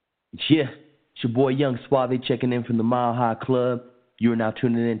 Yeah, it's your boy Young Suave checking in from the Mile High Club. You are now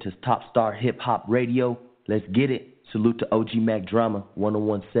tuning in to Top Star Hip Hop Radio. Let's get it. Salute to OG Mac Drama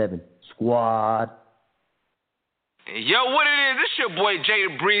 1017 Squad. Yo, what it is? It's your boy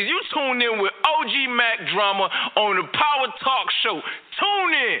Jada Breeze. You tuned in with OG Mac Drama on the Power Talk Show.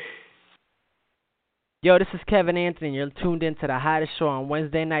 Tune in. Yo, this is Kevin Anthony. You're tuned in to the hottest show on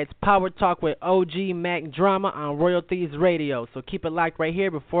Wednesday nights, Power Talk with OG Mac Drama on Royalties Radio. So keep it locked right here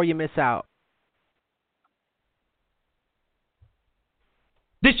before you miss out.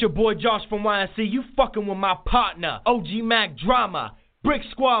 This your boy Josh from YNC. You fucking with my partner, OG Mac Drama, Brick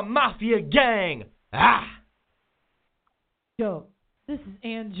Squad Mafia Gang. Ah! Yo, this is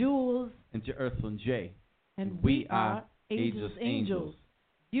Ann Jules. And your Earthling J. And we are Ageless Angels.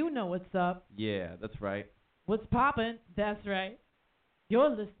 You know what's up. Yeah, that's right. What's poppin'? That's right. You're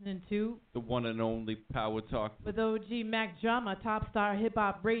listening to the one and only Power Talk with OG Mac Drama, Top Star Hip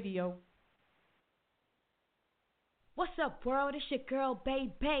Hop Radio. What's up, world? It's your girl,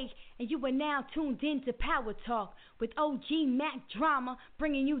 Bay Bay, and you are now tuned in to Power Talk with OG Mac Drama,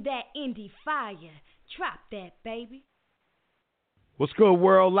 bringing you that indie fire. Drop that, baby. What's good,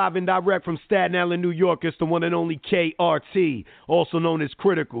 world? Live and direct from Staten Island, New York. It's the one and only KRT, also known as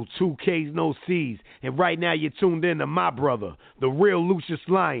Critical, 2 Ks, no Cs. And right now you're tuned in to my brother, the real Lucius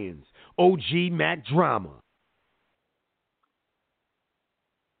Lyons, OG Mac Drama.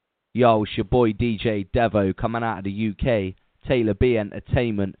 Yo, it's your boy DJ Devo coming out of the UK, Taylor B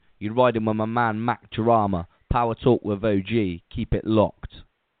Entertainment. You're riding with my man Mac Drama. Power Talk with OG. Keep it locked.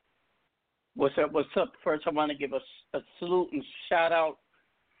 What's up? What's up? First, I want to give a salute and shout out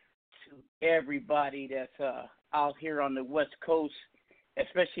to everybody that's out here on the West Coast,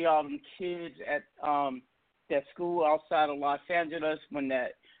 especially all them kids at that school outside of Los Angeles when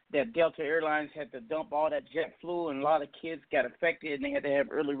that Delta Airlines had to dump all that JetFlue and a lot of kids got affected and they had to have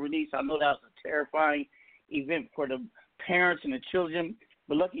early release. I know that was a terrifying event for the parents and the children,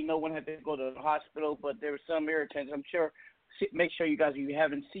 but lucky no one had to go to the hospital, but there were some irritants. I'm sure. Make sure you guys, if you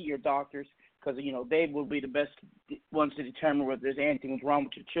haven't, see your doctors because, you know, they will be the best ones to determine whether there's anything wrong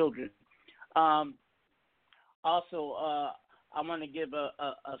with your children. Also, I want to give a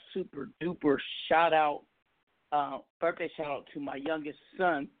super duper birthday shout out to my youngest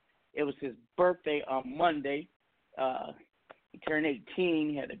son. It was his birthday on Monday. He turned 18.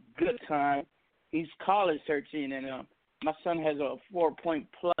 He had a good time. He's college searching, and my son has a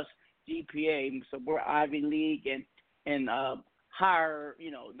 4-point-plus GPA, so we're Ivy League and higher, you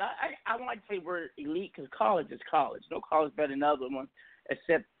know, I don't like to say we're elite because college is college. No college better than other one,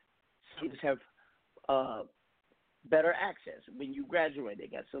 except some just have better access. When you graduate, they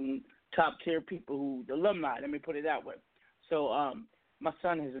got some top-tier people the alumni, let me put it that way. So my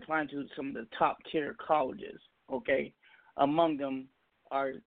son has applied to some of the top-tier colleges, okay? Among them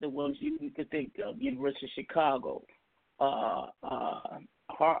are the ones you could think of, University of Chicago,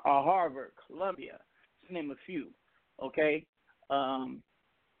 Harvard, Columbia, to name a few, okay? I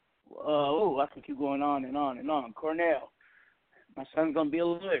can keep going on and on and on. Cornell. My son's going to be a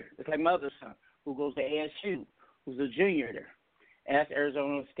lawyer. It's like my other son, who goes to ASU, who's a junior there. And that's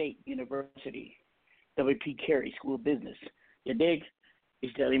Arizona State University, W.P. Carey School of Business. You dig?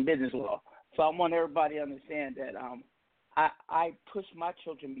 He's studying business law. So I want everybody to understand that I push my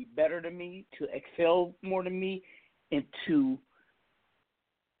children to be better than me, to excel more than me, and to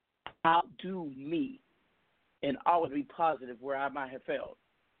outdo me, and always be positive where I might have failed.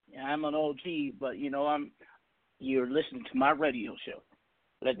 Yeah, I'm an OG, but you're listening to my radio show.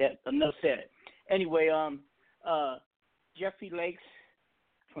 Let that enough said. Anyway, Jeffrey Lakes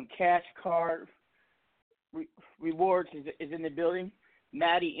from Cash Card Rewards is in the building.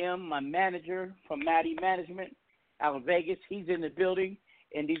 Matty M, my manager from Matty Management out of Vegas, he's in the building,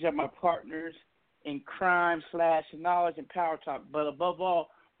 and these are my partners in crime/knowledge and power talk. But above all,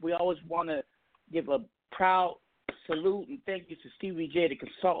 we always want to give a proud salute and thank you to Stevie J, the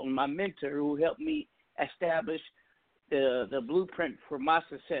consultant, my mentor, who helped me establish the blueprint for my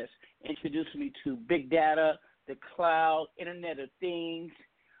success, introduced me to big data, the cloud, Internet of Things,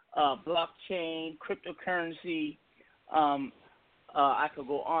 blockchain, cryptocurrency. I could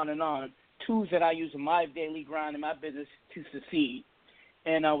go on and on. Tools that I use in my daily grind in my business to succeed.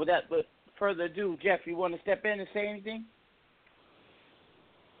 And without further ado, Jeff, you want to step in and say anything?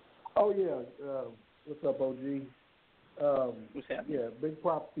 Oh, yeah. What's up, OG? What's happening? Yeah, big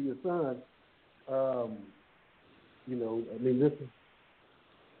props to your son.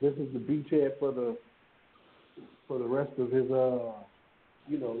 This is the beachhead for the rest of his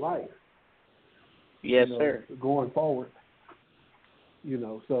life. Yes, sir. Going forward.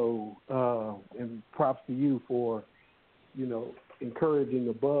 And props to you for, encouraging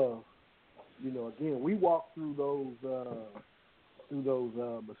above. Again, we walk through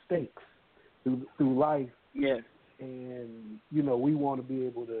those mistakes through life. Yes. And, we want to be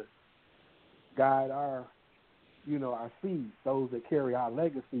able to guide our seeds, those that carry our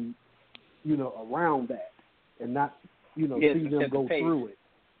legacy, around that and not, see them go through it.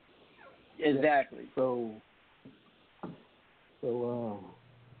 Exactly. So,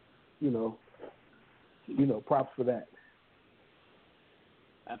 props for that.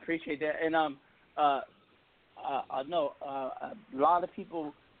 I appreciate that. And I know a lot of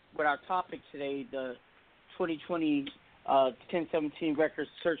people with our topic today, the 2020 1017 records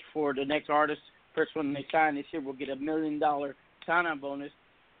search for the next artist. First one they sign this year will get $1 million sign-on bonus.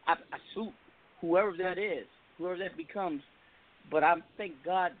 I salute whoever that is, whoever that becomes. But I thank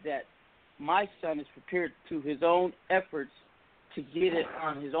God that my son is prepared through his own efforts to get it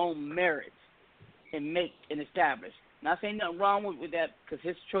on his own merits and make and establish. Not saying nothing wrong with that because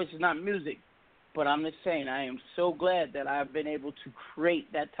his choice is not music, but I'm just saying I am so glad that I've been able to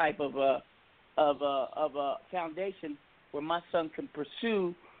create that type of a foundation where my son can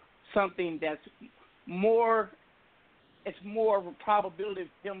pursue something that's more. It's more of a probability of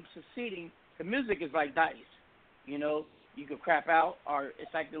him succeeding. The music is like dice, You could crap out, or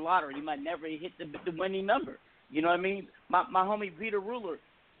it's like the lottery. You might never hit the winning number. You know what I mean? My homie Vita Ruler,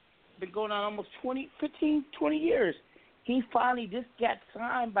 been going on almost 20 years. He finally just got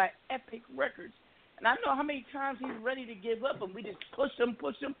signed by Epic Records. And I know how many times he's ready to give up, and we just pushed him,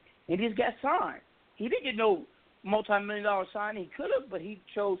 and he just got signed. He didn't get no multi-million-dollar sign. He could have, but he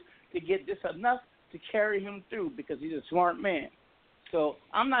chose to get just enough to carry him through because he's a smart man. So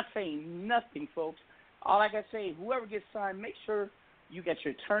I'm not saying nothing, folks. All I can say, whoever gets signed, make sure you got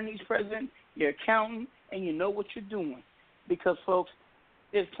your attorneys present, your accountant, and you know what you're doing. Because, folks,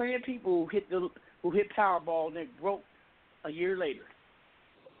 there's plenty of people who hit Powerball and they're broke a year later.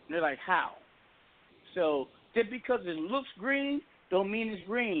 And they're like, how? So just because it looks green don't mean it's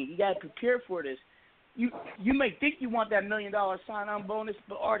green. You got to prepare for this. You may think you want that $1 million sign-on bonus,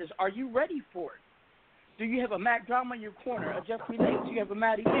 but artists, are you ready for it? Do you have a Mac Drama in your corner, a Jeffrey Lakes? You have a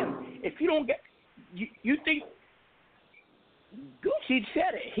Matty M. If you don't get, you think Gucci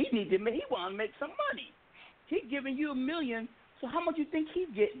said it. He want to make some money. He's giving you $1 million. So how much you think he's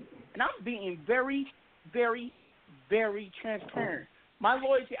getting? And I'm being very, very, very transparent. My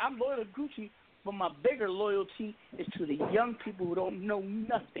loyalty, I'm loyal to Gucci, but my bigger loyalty is to the young people who don't know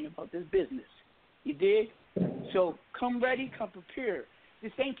nothing about this business. You dig? So come ready, come prepared.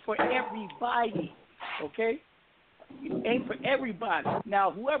 This ain't for everybody, okay? It ain't for everybody.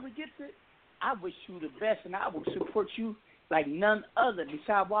 Now, whoever gets it, I wish you the best, and I will support you like none other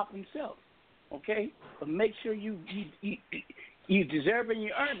besides WAP himself, okay? But make sure you deserve it and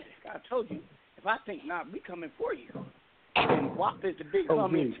you earn it. I told you, if I think not, we coming for you. And WAP is the big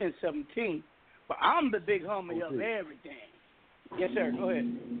homie in 1017, but I'm the big homie of everything. Yes, sir. Go ahead.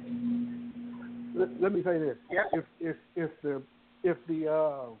 Let me say this. Yeah. If if the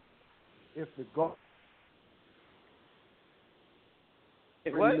goal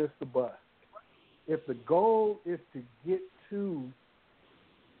missed the bus. If the goal is to get to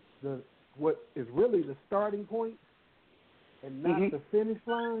what is really the starting point and not the finish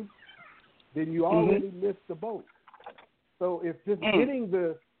line, then you already missed the boat. So if just getting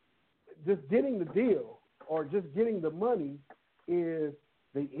the deal or just getting the money is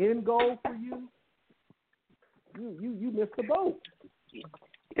the end goal for you, you missed the boat.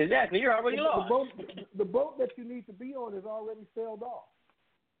 Exactly, you're already lost. The boat that you need to be on is already sailed off.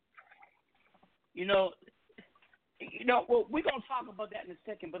 Well, we're gonna talk about that in a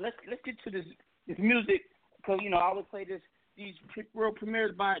second, but let's get to this music, because I always play these world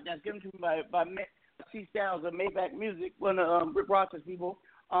premieres that's given to me by C Styles of Maybach Music, one of Rick Ross's people.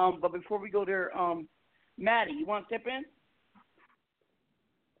 But before we go there, Maddie, you want to step in?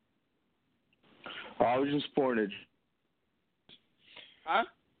 I was just pouring a. Huh?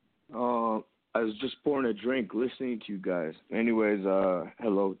 I was just pouring a drink, listening to you guys. Anyways,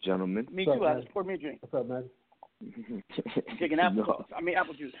 hello, gentlemen. Me too. I just poured me a drink. What's up, man? Taking apple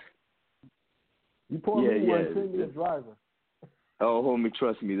juice. You pour me one, send me a driver. Oh, homie,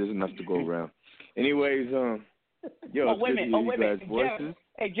 trust me, there's enough to go around. Anyways, yo, wait a minute. you guys' voices.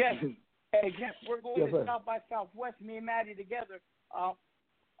 Hey, Jeff, we're going to South by Southwest, me and Maddie together.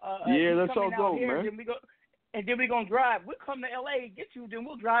 Let's all go, here, man. And then we're going to drive. We'll come to L.A. and get you, then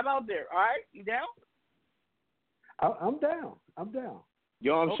we'll drive out there. All right? You down? I'm down.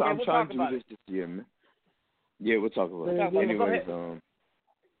 Yo, I'm trying to do this year, man. Yeah, we'll talk about it. Anyways,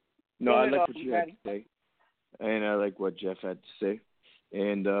 no, I like what you had to say. And I like what Jeff had to say.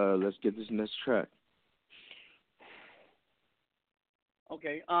 And let's get this next track.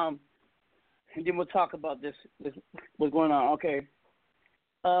 Okay. And then we'll talk about this what's going on. Okay.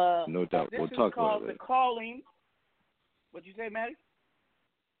 No doubt. We'll talk about it. The Calling. What'd you say, Maddie?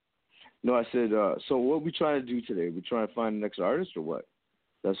 No, I said, so what we trying to do today? We trying to find the next artist or what?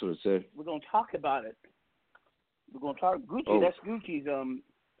 That's what it said. We're going to talk about it. We're going to talk Gucci. Oh. That's Gucci's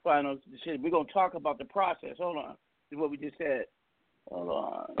final decision. We're going to talk about the process. Hold on. This is what we just said. Hold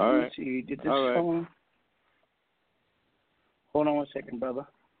on. All right. See. Did this all song? right. Hold on one second, brother.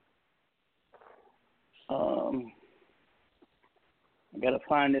 I got to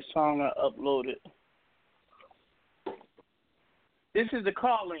find this song I uploaded. This is The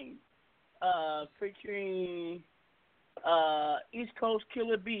Calling, featuring East Coast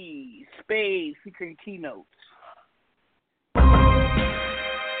Killer B, Spade featuring Keynotes.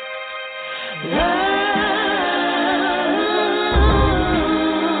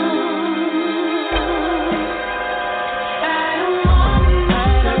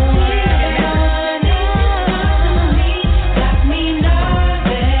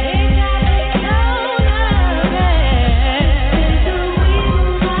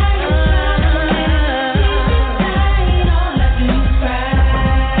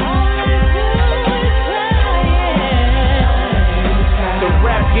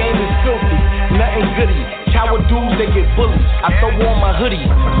 They get bullied. I throw on my hoodie,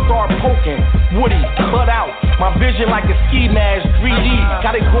 start poking, Woody, butt out. My vision like a ski mask, 3D.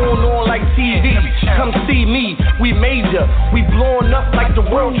 Got it going on like TV. Come see me, we major. We blowing up like the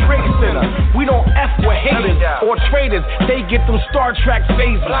World Trade Center. We don't F with haters or traitors. They get them Star Trek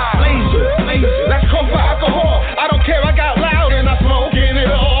phasers. Lasers. Let's come for alcohol. I don't care, I got loud and I smoking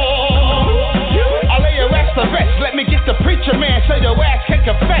it all. I lay your ass to rest. Let me get the preacher man, so your ass can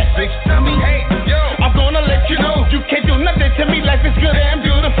confess. Hey, yo, I'm gonna let you know you can't do nothing to me. Life is good and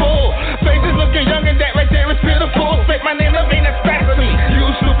beautiful. Faces looking young and that right there is pitiful. Say my name, love ain't as fast as me. You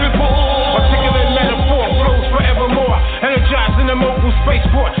stupid fool. Articulate metaphor flows forevermore. Energized in the mobile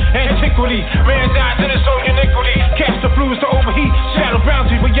spaceport. Antiquity, man dies in his own iniquity. Catch the fluids to overheat. Shadow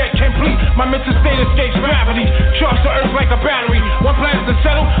boundary, but yet complete. My mental state escapes gravity. Charge the earth like a battery. One planet to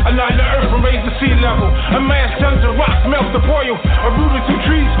settle, another the earth and raise the sea level. A mass tons of rocks melt the boil. A root of 2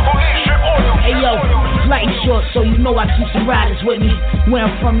 trees, all in strip oil. Hey yo, life short, so you know I keep some riders with me. Where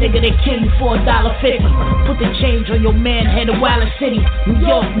I'm from, nigga, they kill you for $1.50. Put the change on your man, head to Waller City. New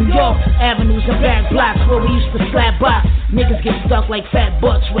York, avenues and back blocks where we used to slap box. Niggas get stuck like fat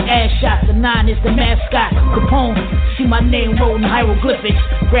butts with ass shots. The 9 is the mascot. Capone, see my name wrote in hieroglyphics.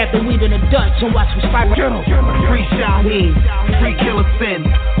 Grab the weed in the Dutch and watch me spiral. Free Shaheed, free Killer Sin.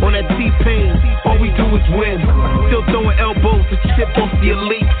 On that T-Pain, all we do is win. Still throwing elbows to chip off the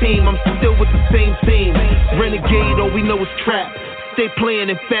elite team. I'm still with the same team. Renegade, all we know is trap. Stay playing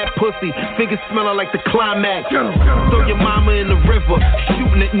in fat pussy, fingers smelling like the climax. Throw your mama in the river,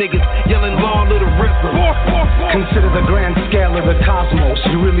 shooting at niggas, yelling law to the river. rhythm. Consider the grand scale of the cosmos.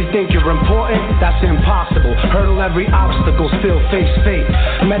 You really think you're important? That's impossible. Hurdle every obstacle, still face fate.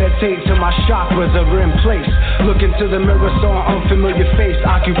 Meditate till my chakras are in place. Look into the mirror, saw an unfamiliar face,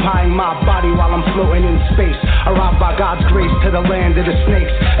 occupying my body while I'm floating in space. Arrived by God's grace to the land of the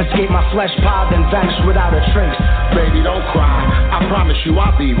snakes. Escape my flesh pod, then vanish without a trace. Baby, don't cry. I promise you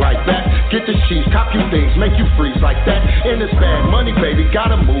I'll be right back. Get the cheese, cop you things, make you freeze like that. In this bag, money, baby,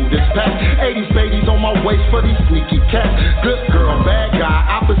 gotta move this pack. 80s babies on my waist for these sneaky cats. Good girl, bad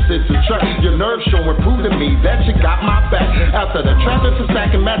guy, opposites attract. Your nerves showing, prove to me that you got my back. After the traffic's a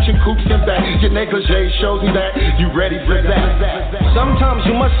stack and matching coops and back. Your negligee shows me that you ready for that. Sometimes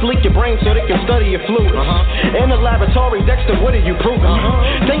you must leak your brain so they can study your fluids. In the laboratory, Dexter, what are you proving?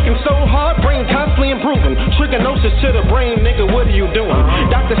 Thinking so hard, brain constantly improving. Trigonosis to the brain, nigga, what are you doing?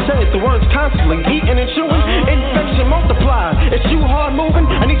 Doctor said the words constantly eating and chewing. Infection multiply. It's too hard moving.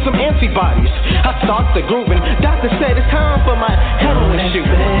 I need some antibodies. I start the grooving. Doctor said it's time for my heroin shoot.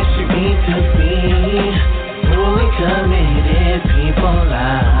 You need to be fully committed. People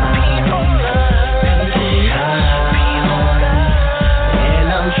lie. And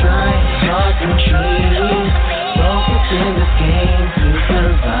I'm trying hard to treat. Focus in this game to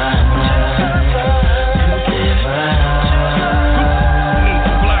survive.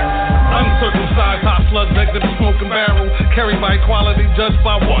 Uncircumcised hot slugs exit the smoking barrel. Carried by equality, judged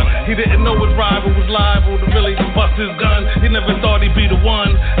by one. He didn't know his rival was liable to really bust his gun. He never thought he'd be the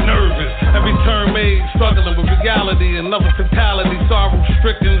one. Nervous, every turn made, struggling with reality. Another fatality, sorrow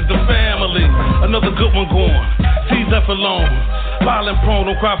stricken the family. Another good one gone. He's left alone. Violent prone,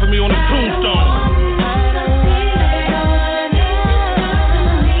 don't cry for me on the tombstone.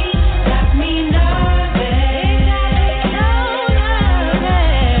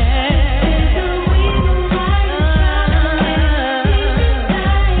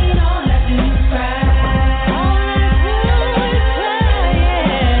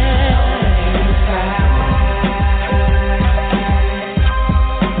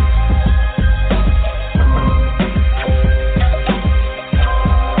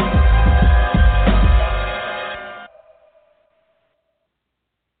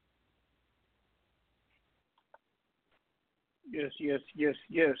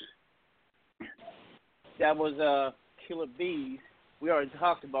 Yes. That was Killer Bees. We already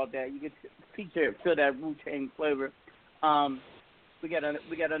talked about that. You get to feel that Wu-Tang flavor. We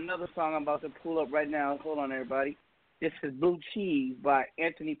got another song I'm about to pull up right now. Hold on, everybody. This is Blue Cheese by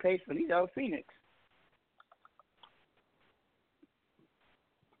Anthony Paceman. He's out of Phoenix.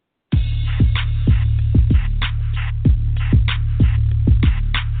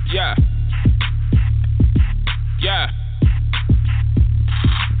 Yeah.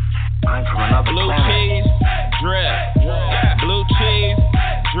 Blue cheese, drip. Blue cheese,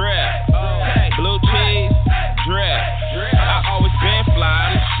 drip. Blue cheese, drip. I always been fly,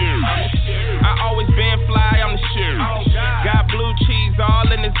 I'm the shoe. I always been fly, I'm the shoe. Got blue cheese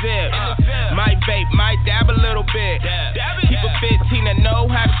all in the zip. Might vape, might dab a little bit. Keep a 15 and know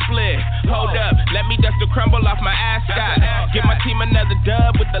how to split. Hold up, let me dust the crumble off my ascot. Give my team another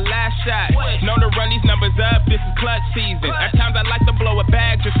dub with the last shot. Known to run these numbers up, this is clutch season. At times I like to blow a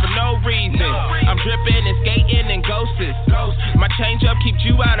bag just for no reason. I'm dripping and skating and ghosts. My change up keeps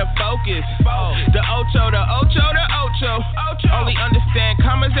you out of focus. The ocho. Only understand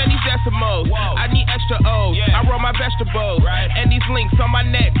commas and these decimals. I need extra O's. I roll my vegetables. And these links on my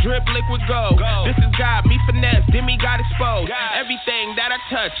neck drip liquid gold. This is God, me finesse, then me got exposed. Everything that I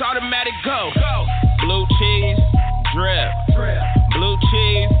touch, automatic go. Blue cheese, drip. Blue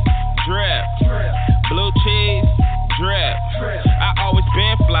cheese, drip. Blue cheese, drip. I always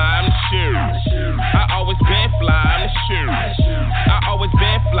been fly, I'm the shoe. I always been fly, I'm the shoe. I always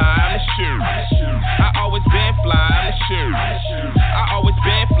been fly, I'm the shoe. I always been fly, I'm the shoe. I always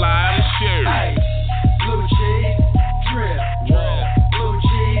been fly, I'm the shoe. Blue cheese, drip. Blue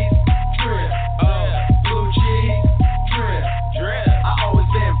cheese, drip. Blue cheese, drip. I always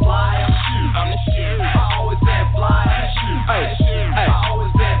been fly, I'm the shoe. I'm the shoe. I always been fly, I'm the shoe. I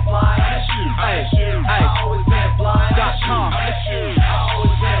always been fly, I'm the shoe. I always been fly, I'm the shoe. I'm the shoe. I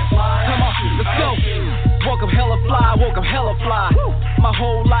always been fly. Come on, let's go. Woke up hella fly. My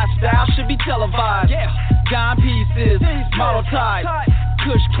whole lifestyle should be televised. Dime pieces, model type.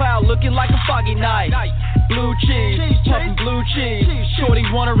 Kush cloud looking like a foggy night. Blue cheese, puffin' blue cheese. Shorty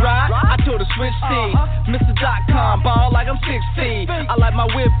wanna ride? I told her switch seat. Mr.com, ball like I'm 16. I like my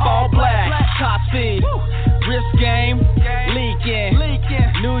whip all black, top speed. Wrist game, leaking.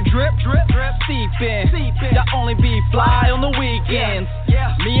 New drip, seeping. Y'all only be fly on the weekends.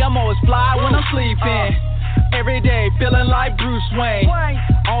 Me, I'm always fly when I'm sleeping. Every day feeling like Bruce Wayne.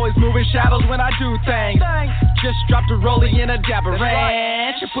 Always moving shadows when I do things. Dropped a rollie in a Dapper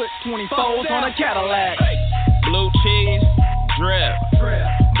Ranch. And put 24s on a Cadillac. Blue cheese, drip.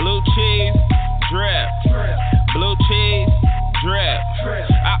 Blue cheese, drip. Blue cheese, drip.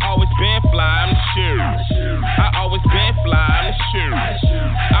 I always been fly, I'm the shoe. I always been fly, I'm the shoe.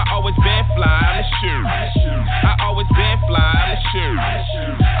 I always been fly, I'm the shoe. I always been fly, I'm the shoe.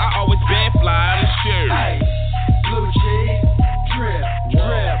 I always been fly, I'm the shoe. Blue cheese, drip,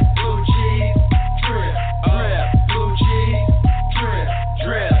 drip. Blue cheese, drip, drip. Blue cheese, drip,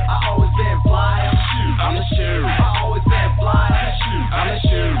 drip. I always been fly, I'm the shoe. I always been fly, I'm the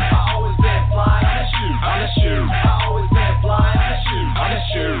shoe. I always been fly, I'm the shoe. I always been fly, I'm the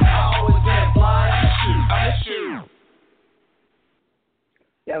shoe. I always been fly, I'm the shoe.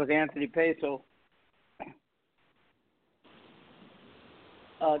 That was Anthony Peso.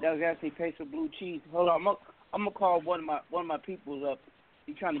 That was Anthony Peso, Blue Cheese. Hold on, I'm gonna call one of my peoples up.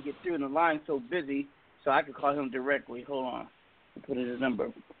 He's trying to get through, and the line's so busy, so I can call him directly. Hold on, put in his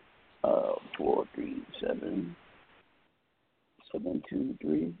number. 437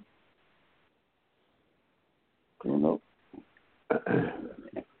 723. Nope.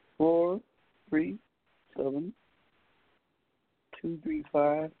 437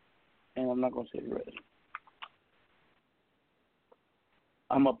 235, and I'm not gonna say the rest.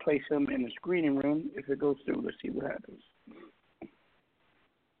 I'm gonna place him in the screening room. If it goes through, let's see what happens.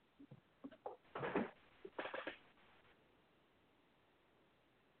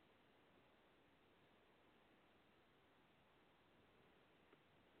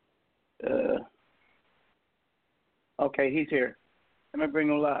 Okay, he's here. Let me bring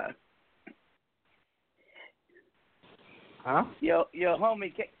him live. Huh? Yo,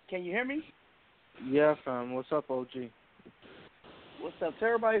 homie, can you hear me? Yeah, fam. What's up, OG? What's up? Tell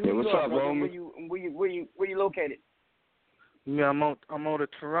everybody who what's you are, up, brother. homie? Where you located? Yeah, I'm out of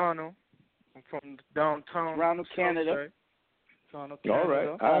Toronto. I'm from downtown. Toronto, Canada. Toronto,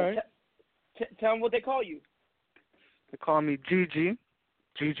 Canada. All right. Tell them what they call you. They call me Gigi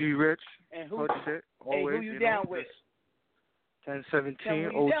Rich. And who? Hood shit, always, who you down with?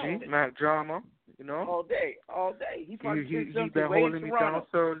 1017 OG Mac Drama. You know. All day. He's been holding me down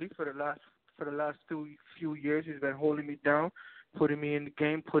thoroughly for the last few years. He's been holding me down, putting me in the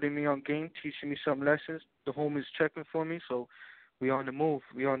game, putting me on game, teaching me some lessons. The homies checking for me, so we on the move.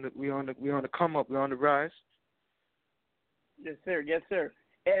 We on the come up. We on the rise. Yes, sir.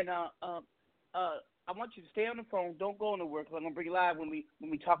 And I want you to stay on the phone. Don't go nowhere, because I'm gonna bring you live when we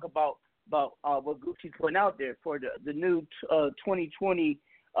talk about what Gucci's putting out there for the new 2020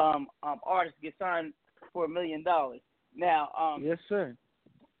 artist get signed for $1 million. Now, yes, sir.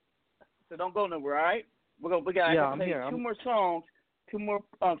 So don't go nowhere. All right, we got two more songs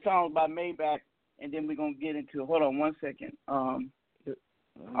by Maybach, and then we're gonna get into. Hold on 1 second. I'll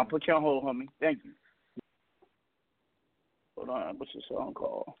put you on hold, homie. Thank you. Hold on. What's the song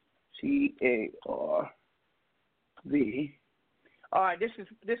called? CARV. All right, this is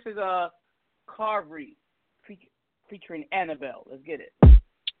Carvery featuring Annabelle. Let's get it.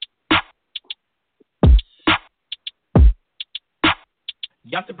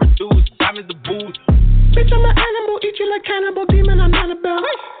 Y'all to produce, diamonds the booze. Bitch, I'm an animal, eat you like cannibal, demon, I'm Annabelle.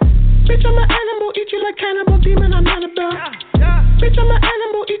 Bitch, I'm an animal, eat you like cannibal, demon, I'm Annabelle. Bitch, I'm an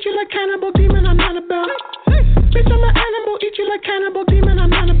animal, eat you like cannibal, demon, I'm Annabelle. Bitch, I'm an animal, eat you like cannibal, demon,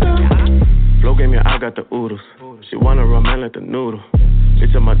 I'm Annabelle. Flo gave me, I got the oodles. She wanna ramen like the noodle.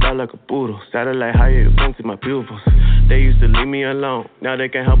 Bitch, I'm a dog like a poodle. Satellite high, you can't see my pupils. They used to leave me alone. Now they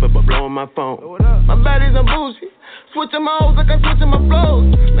can't help it but blowing my phone. My baddies are bougie. Switching my hoes like I'm switching my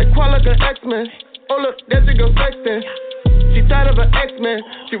flows. Like Qual like an X-Men. Oh look, there's a girl sexting. She tired of an X-Men.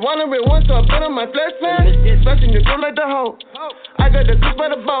 She wanna read one, so I put on my flex man. Smashing your girl like the hoe. I got the coupe by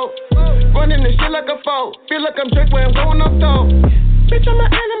the boat. Running this shit like a foe. Feel like I'm Drake where I'm going up though. Bitch, I'm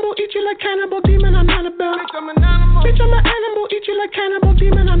an animal, eat you like cannibal, demon, I'm Annabelle. Bitch, I'm an animal. Bitch, I'm an animal, eat you like cannibal,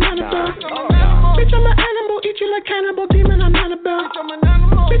 demon, I'm Annabelle. Bitch, I'm an animal, eat you like cannibal, demon, I'm Annabelle.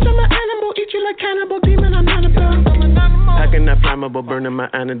 Bitch, I'm an animal, eat you like cannibal, demon, I'm Annabelle. Packing that flammable, burning my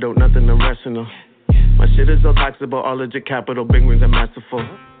antidote, nothing irrational. My shit is so taxable, all of your capital, big rings are masterful.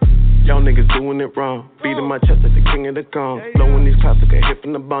 Y'all niggas doing it wrong. Beating my chest like the king of the gong. Blowing these clouds like a hit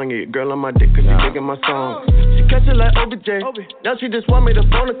from the bong. Yeah, girl on my dick cause she digging my song. She catch it like OBJ. Now she just want me to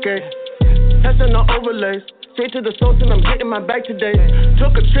fornicate. Passing no overlays. Straight to the source and I'm getting my bag today.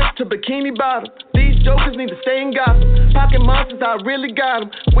 Took a trip to Bikini Bottom. These jokers need to stay in Gotham. Pocket monsters, I really got them.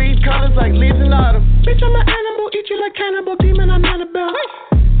 Weed colors like leaves in autumn. Bitch, I'm an animal, eat you like cannibal, demon, I'm Annabelle.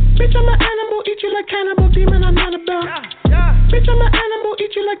 Bitch, I'm an animal, eat you like cannibal, demon, I'm Annabelle. Bitch, I'm an animal,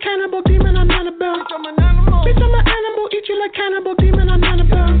 eat you like cannibal, demon, I'm Annabelle. Bitch, I'm an animal, eat you like cannibal, demon, I'm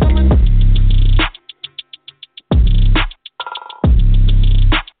Annabelle.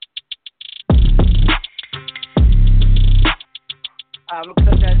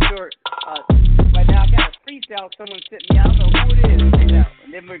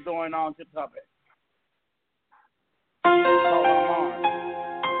 number going on to the topic.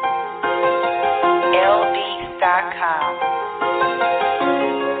 LD.com.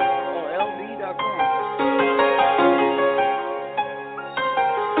 Oh, LD.com.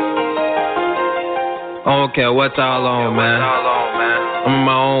 I don't care what y'all on, man. I'm in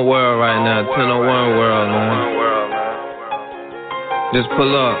my own world right now, 1001 world, man. Just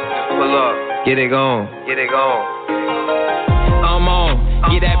pull up, get it gone. I'm on,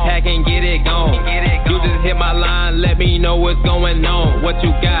 get that pack and get it gone. You just hit my line, let me know what's going on. What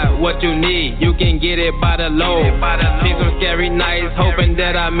you got, what you need, you can get it by the load. See some scary nights, hoping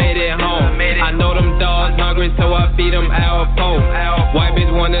that I made it home. I know them dogs hungry, so I feed them Alpo. White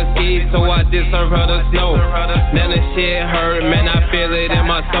bitch wanna ski, so I just serve her the snow. Then the shit hurt, man, I feel it in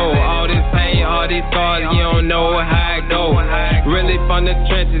my soul. All this pain, all these scars, you don't know how it go. Really from the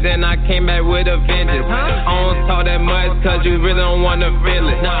trenches, and I came back with a vengeance. I don't talk that much, cause you really don't wanna feel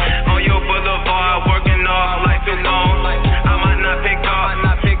it. On your boulevard, working off like too long. I might not pick up,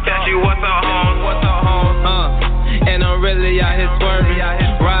 catch you what's a home. And I'm really out here swerving.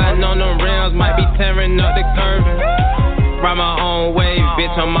 Riding on them rims, might be tearing up the curve. Ride my own wave,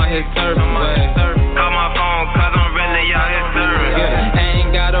 bitch, I'm out here serving. Call my phone, cause I'm really out here serving. I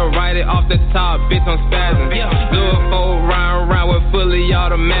ain't gotta write it off the top, bitch, I'm spazzing. Do a full round with fully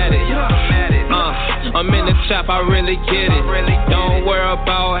automatic. I'm in the trap, I really get it. Don't worry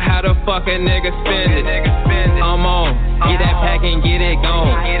about how the fuck a nigga spend it. I'm on, get that pack and get it gone.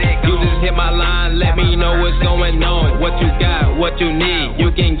 You just hit my line, let me know what's going on. What you got, what you need,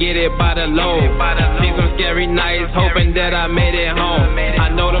 you can get it by the load. See some scary nights, hoping that I made it home. I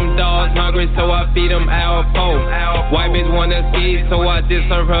know them dogs hungry, so I feed them Alpo. White bitch wanna ski, so I just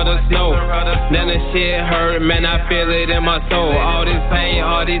serve her the snow. Then the shit hurt, man, I feel it in my soul. All this pain,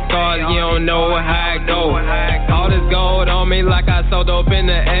 all these scars, you don't know how it go. All this gold on me like I sold dope in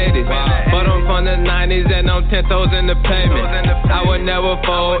the 80s. But I'm from the 90s and I'm 10 toes in the pavement. I would never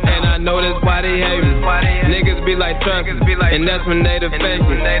fold, and I know that's why they hate me. Niggas be like truckers, and that's when they the faces.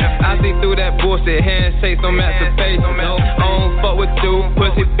 I see through that bullshit, handshakes on masturbation. I don't fuck with you,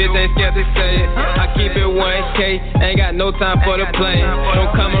 pussy bitch ain't scared to say it. I keep it 1K, ain't got no time for the playing.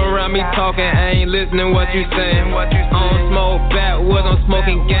 Don't come around me talking, I ain't listening what you saying. I don't smoke backwoods, I'm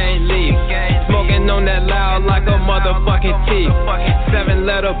smoking gang leaf. Smoking on that loud like a motherfucking teeth.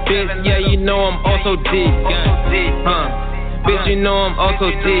 7-letter bitch, yeah, you know I'm also deep. Bitch, you know I'm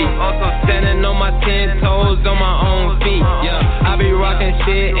also deep. Standing on my 10 toes on my own feet. I be rocking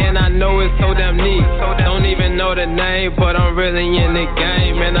shit and I know it's so damn neat. Don't even know the name, but I'm really in the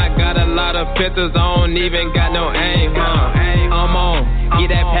game. And I got a lot of pictures, I don't even got no aim. I'm on, get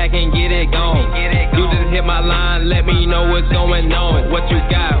that pack and get it gone. You just hit my line, let me know what's going on. What you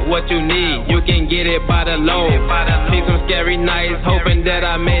got, what you need, you can get it by the load. See some scary nights, hoping that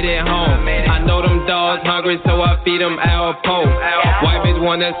I made it home. I know them dogs hungry, so I feed them Alpo. White bitch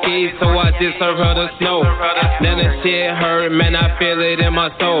wanna ski, so I just serve her the snow. Then the shit hurt, man, I feel it in my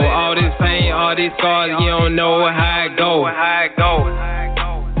soul. All this pain, all these scars, you don't know how it go.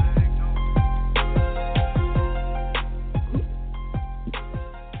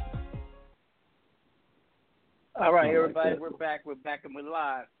 All right, everybody, we're back and we're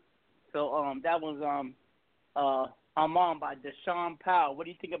live. So that was I'm On by Deshaun Powell. What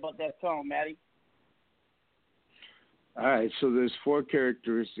do you think about that song, Maddie? All right, so there's 4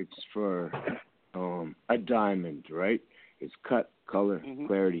 characteristics for a diamond, right? It's cut, color,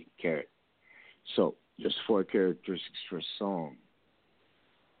 clarity, carat. So there's 4 characteristics for a song.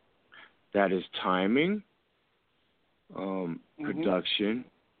 That is timing, production.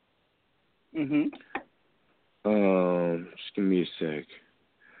 Just give me a sec.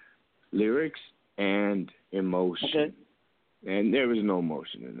 Lyrics and emotion. Okay. And there was no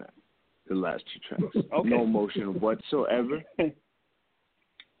emotion in that. The last 2 tracks. Okay. No emotion whatsoever.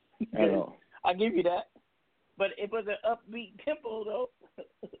 At all. I'll give you that. But it was an upbeat tempo, though.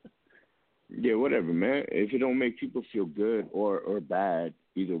 Yeah, whatever, man. If it don't make people feel good or bad,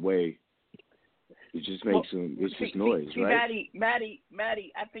 either way, it just makes them. It's just noise, right? Maddie,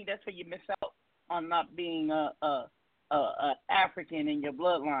 I think that's where you miss out on not being African in your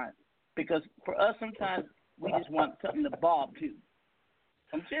bloodline. Because for us, sometimes we just want something to bob to.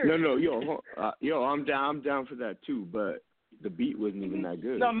 I'm serious. No, yo, I'm down for that too. But the beat wasn't even that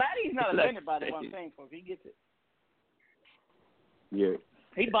good. No, Maddie's not offended by what I'm saying for. He gets it. Yeah.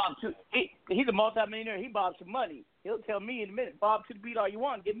 He bobs to. He's a multimillionaire. He bobs some money. He'll tell me in a minute, bob to the beat all you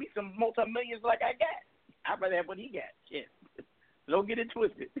want. Give me some multi-millions like I got. I'd rather have what he got. Shit. Don't get it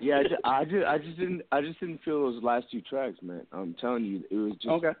twisted. Yeah, I just didn't feel those last 2 tracks, man. I'm telling you, it was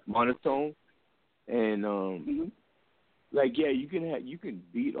just monotone, and Like, yeah, you can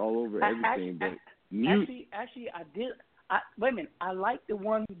beat all over everything, but mute. Actually, I did. Wait a minute. I liked the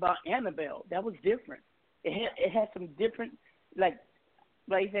one about Annabelle. That was different. It had some different, like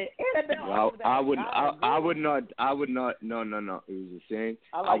you said, Annabelle. Well, I would not. No. It was the same.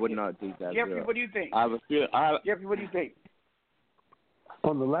 I would not think that. Jeffrey, girl. What do you think? I have a feel. Jeffrey, what do you think?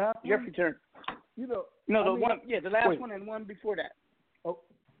 On the last one? Jeffrey turn. No, the last one and one before that. Oh,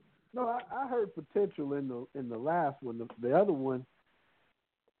 no, I heard potential in the last one. The other one,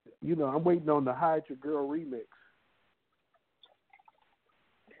 I'm waiting on the Hide Your Girl remix.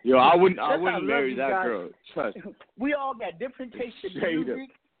 Yo, I wouldn't marry that girl. Trust. We all got different tastes in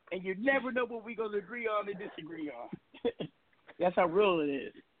music, and you never know what we're going to agree on and disagree on. That's how real it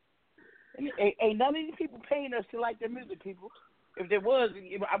is. And ain't none of these people paying us to like their music, people. If there was,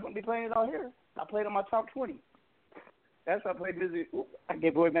 I wouldn't be playing it on here. I played on my top 20. That's how I play music. Ooh, I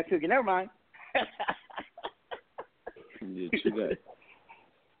gave away my ticket. Never mind. Yeah, true that.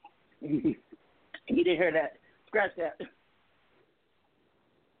 You didn't hear that. Scratch that.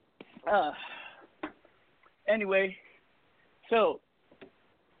 Anyway, so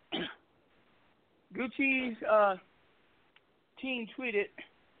Gucci's team tweeted,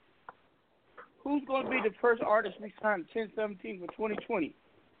 "Who's going to be the first artist we sign 10-17 for 2020?"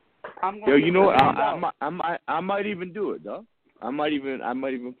 Yo, you know what? I might even do it, though. I might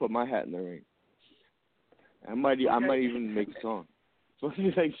even put my hat in the ring. I might even make a song. So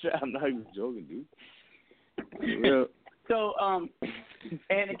I'm not even joking, dude. Yeah. So,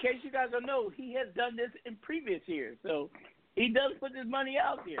 and in case you guys don't know, he has done this in previous years. So he does put his money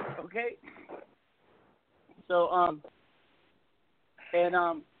out there, okay? So,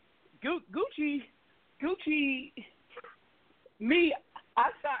 Gucci,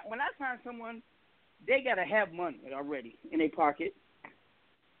 when I sign someone, they gotta have money already in their pocket.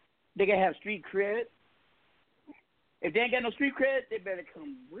 They gotta have street cred. If they ain't got no street cred, they better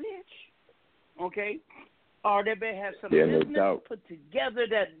come rich, okay? Or they better have some business put together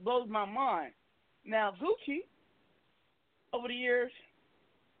that blows my mind. Now, Gucci, over the years,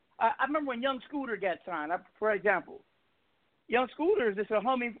 I remember when Young Scooter got signed, for example. Young Scooter is just a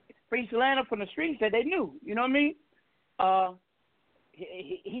homie from East Atlanta from the streets that they knew. You know what I mean?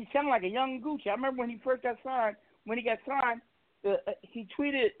 He sounded like a young Gucci. I remember when he first got signed. When he got signed, he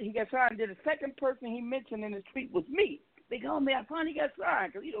tweeted he got signed. Then the second person he mentioned in his tweet was me. They go, "Oh man, I finally got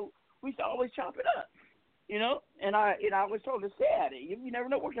signed," because we used to always chop it up, And I always told him, "Stay at it. You never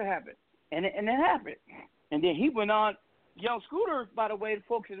know what can happen," and it happened. And then he went on. Young Scooter, by the way,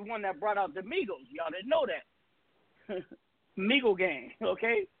 folks, is the one that brought out the Migos. Y'all didn't know that. Migo gang,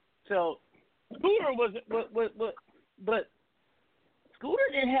 okay? So Scooter was but Scooter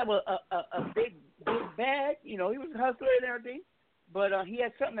didn't have a big bag. He was a hustler and everything, but he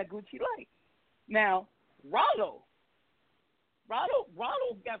had something that Gucci liked. Now, Rollo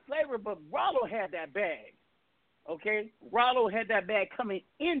got flavor, but Rollo had that bag, okay? Rollo had that bag coming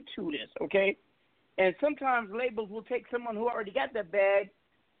into this, okay? And sometimes labels will take someone who already got that bag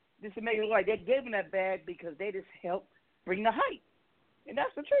just to make it look like they gave him that bag because they just helped bring the hype. And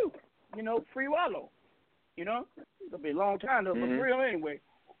that's the truth. Free Wallow. It'll be a long time though, but for real anyway.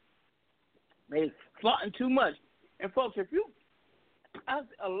 They flaunting too much. And folks,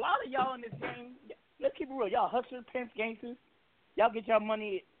 a lot of y'all in this game, let's keep it real. Y'all hustlers, pimps, gangsters, y'all get y'all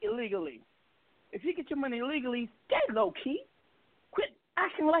money illegally. If you get your money illegally, stay low key. Quit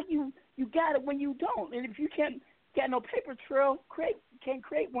acting like you got it when you don't. And if you can't got no paper trail, can't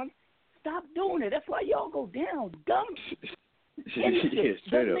create one, stop doing it. That's why y'all go down. Dumb shit. Dumb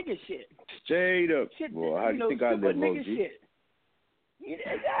nigga shit. Straight up. Shit, boy, how do you think I live, nigga shit. Yeah,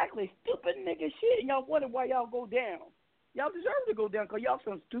 exactly. Stupid nigga shit. And y'all wonder why y'all go down. Y'all deserve to go down because y'all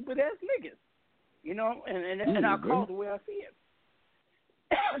some stupid ass niggas. And I call it the way I see it.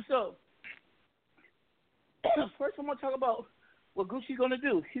 So, first I'm going to talk about what Gucci's going to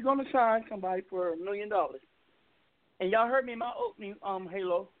do. He's going to sign somebody for $1 million. And y'all heard me in my opening,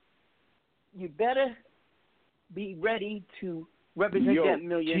 Halo. You better be ready to represent that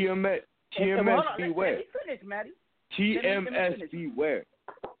million. TMS beware. Let me finish, Matty. TMS beware.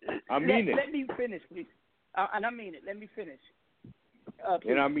 I mean it. Let me finish, please. And I mean it. Let me finish.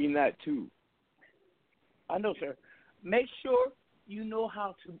 And I mean that, too. I know, sir. Make sure you know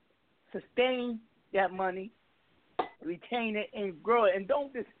how to sustain that money, retain it, and grow it. And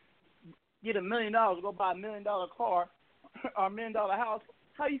don't just get $1 million, go buy $1 million car or $1 million house.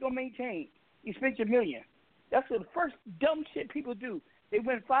 How you going to maintain? You spent your $1 million. That's the first dumb shit people do. They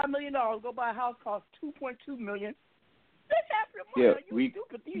win $5 million, go buy a house cost $2.2 million. That's after the money.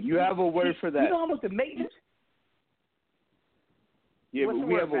 You have a word for that. You know how much the maintenance? Yeah, but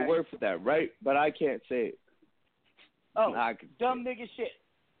we have a word for that, right? But I can't say it. Oh, dumb nigga shit.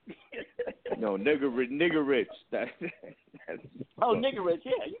 No, nigga rich. That's oh, nigga rich.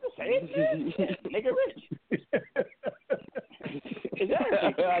 Yeah, you can say it. Yeah. Nigga rich.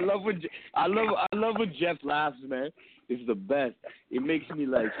 Exactly. I love when Jeff laughs, man. It's the best. It makes me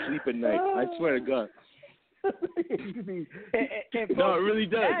like sleep at night. I swear to God. and no, it really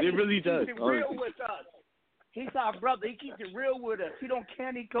does. It really does. Keeps it real with us. He's our brother. He keeps it real with us. He don't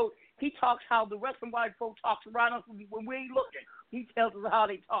candy coat. He talks how the rest of white folk talks around us when we ain't looking. He tells us how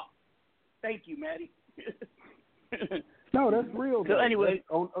they talk. Thank you, Maddie. No, that's real. So anyway,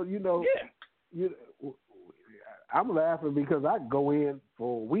 I'm laughing because I go in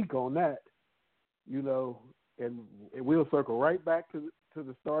for a week on that, and we'll circle right back to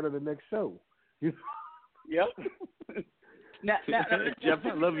the start of the next show. Yep. now, Jeff,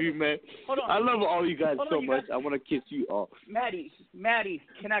 I love you, man. Hold on. I love all you guys so much. Guys. I want to kiss you all. Maddie,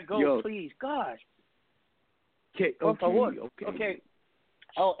 can I go, please? Gosh. Okay.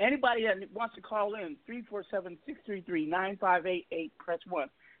 Oh, anybody that wants to call in, 347-633-9588, press 1.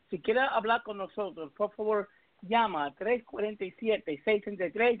 Si quiere hablar con nosotros, por favor, llama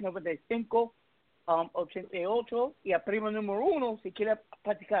 347-795-8588 y aprima número 1 si quiere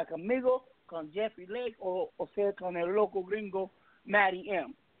platicar conmigo, con Jeffrey Lake o sea con el loco gringo Maddie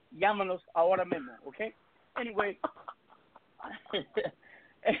M. Llámanos ahora mismo, ¿ok? Anyway,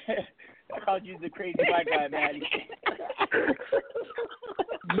 I called you the crazy white guy, Maddie.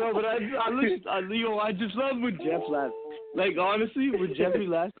 No, but I just love when Jeff laughs. Like, honestly, when Jeffrey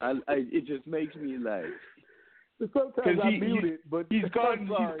laughs, it just makes me like. Sometimes I mute it, but he's gotten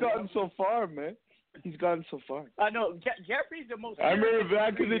so far, man. He's gotten so far. I know. Jeffrey's the most. I remember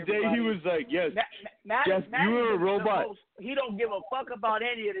back in the day, he was like, "Yes, Jeff, you were a robot." He don't give a fuck about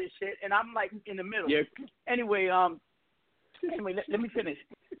any of this shit, and I'm like in the middle. Yeah. Anyway, let me finish.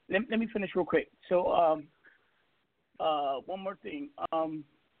 Let me finish real quick. So, one more thing.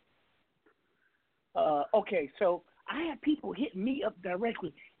 Okay, so I had people hitting me up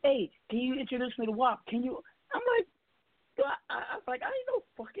directly. Hey, can you introduce me to WAP? Can you? I'm like, I was like, I ain't no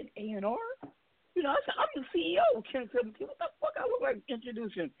fucking A&R. I said, I'm the CEO of 1017. What the fuck I look like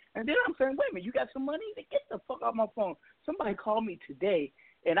introducing? And then I'm saying, wait a minute, you got some money? Then get the fuck off my phone. Somebody called me today,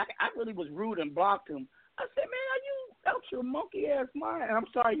 and I really was rude and blocked him. I said, man, are you out your monkey ass mind? And I'm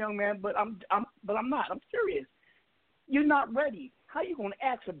sorry, young man, but I'm not. I'm serious. You're not ready. How you gonna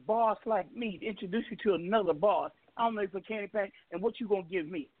ask a boss like me to introduce you to another boss? I don't know if it's a candy pack, and what you gonna give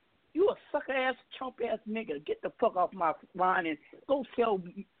me? You a sucker ass, chump ass nigga. Get the fuck off my line and go sell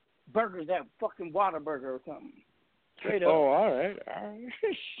burgers at fucking Whataburger or something. Straight up. Oh, all right.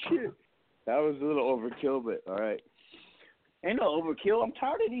 Shit. That was a little overkill, but all right. Ain't no overkill. I'm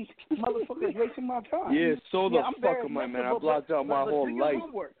tired of these motherfuckers wasting my time. Yeah, fuck of my man. I blocked out my whole life.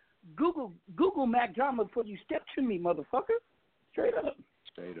 Google Mac Drama before you step to me, motherfucker. Straight up.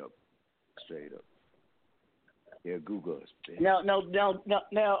 Yeah, Google us. Now,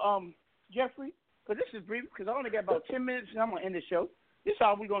 Jeffrey, because this is brief, because I only got about 10 minutes, and I'm gonna end the show. This is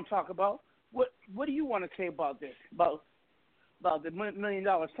all we're gonna talk about. What do you want to say about this? About the $1 million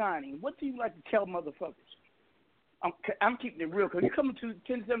signing? What do you like to tell motherfuckers? I'm keeping it real, because you're coming to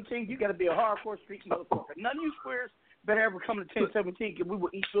 1017, you got to be a hardcore street motherfucker. None of you squares better ever come to 1017, because we will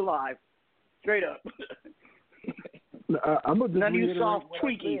eat you alive. Straight up. I'm gonna just none of you soft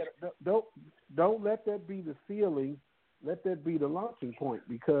tweakies. Don't let that be the ceiling. Let that be the launching point,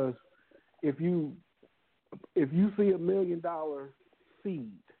 because if you see $1 million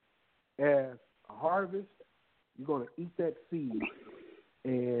seed as a harvest, you're going to eat that seed,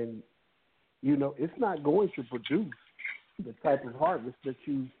 and it's not going to produce the type of harvest that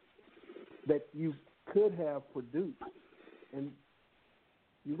you could have produced, and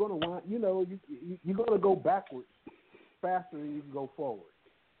you're going to want you're going to go backwards faster than you can go forward.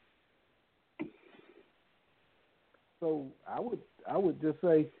 So I would just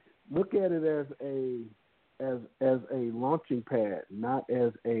say, look at it as a launching pad, not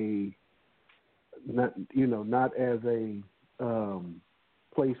as a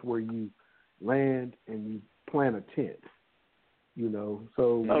place where you land and you plant a tent.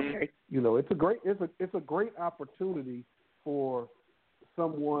 So okay. It's a great opportunity for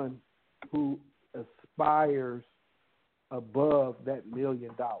someone who aspires above that $1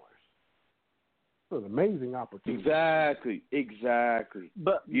 million. It's an amazing opportunity. Exactly.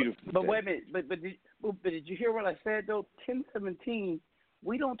 But beautiful. But wait a minute. But did you hear what I said though? 1017,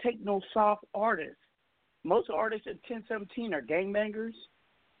 we don't take no soft artists. Most artists at 1017 are gangbangers,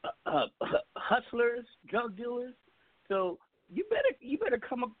 hustlers, drug dealers. So you better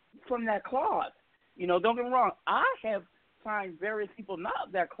come up from that cloth. Don't get me wrong. I have signed various people not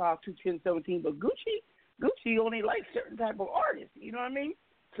of that cloth to 1017, but Gucci Gucci only likes certain type of artists. You know what I mean?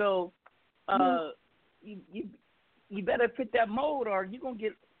 So, you better fit that mold, or you gonna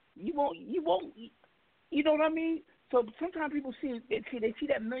get you won't. You know what I mean? So sometimes people see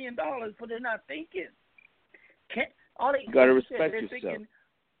that $1 million, but they're not thinking. You gotta respect yourself.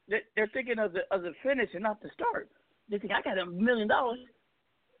 They're thinking of the finish and not the start. They think I got $1 million.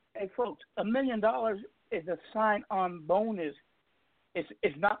 Hey folks, $1 million is a sign-on bonus.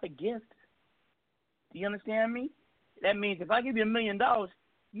 It's not a gift. Do you understand me? That means if I give you $1 million,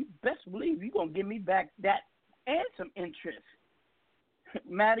 you best believe you're gonna give me back that and some interest.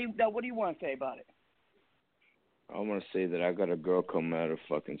 Maddie, what do you want to say about it? I want to say that I got a girl coming out of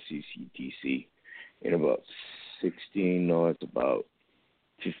fucking CCTC in about 15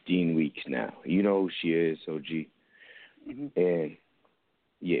 weeks now. You know who she is, OG. Mm-hmm. And,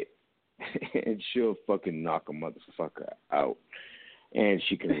 yeah. And she'll fucking knock a motherfucker out. And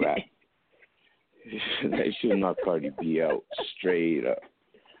she can rap. She'll knock Cardi B out straight up.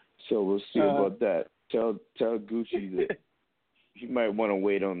 So we'll see about that. Tell Gucci that he might want to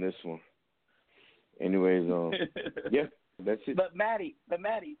wait on this one. Anyways, yeah, that's it. But Maddie,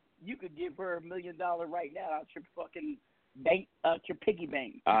 you could give her $1 million right now out your fucking bank, out your piggy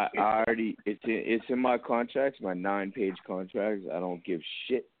bank. I already, it's in my contracts, my 9-page contracts. I don't give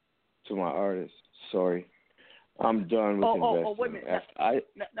shit to my artists. Sorry, I'm done with investing. Oh, wait a minute.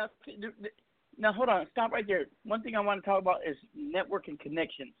 Now, hold on. Stop right there. One thing I want to talk about is networking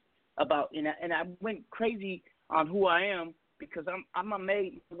connections. And I went crazy on who I am because I'm a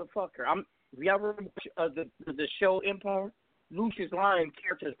made motherfucker. If you ever watch the show Empire, Lucius Lyon's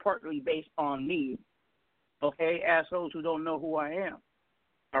character is partly based on me. Okay, assholes who don't know who I am.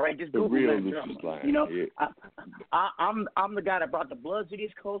 All right, just Google that. Lucius Lyon. You know, yeah. I'm the guy that brought the Bloods to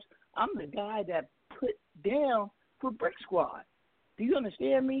this coast. I'm the guy that put down for Brick Squad. Do you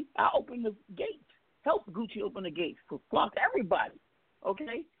understand me? I opened the gates, helped Gucci open the gates for Flock everybody.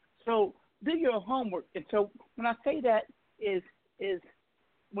 Okay, so do your homework. And so when I say that is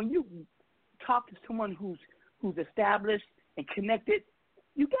when you talk to someone who's established and connected,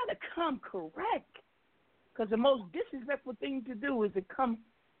 you got to come correct. Because the most disrespectful thing to do is to come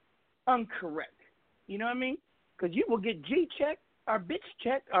uncorrect. You know what I mean? Because you will get G-checked or bitch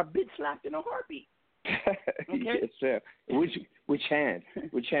slapped in a heartbeat. Okay? Yes, sir. Which hand?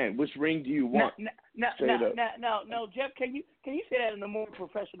 Which ring do you want? No, Jeff, can you say that in a more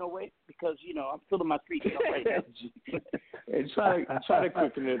professional way? Because, I'm filling my streets up right now. And try to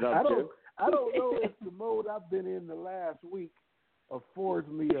quicken it up, Jeff. I don't know if the mode I've been in the last week affords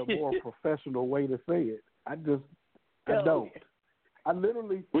me a more professional way to say it. I don't. I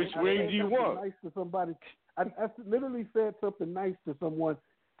literally. Which ring do you want? Nice to somebody. I literally said something nice to someone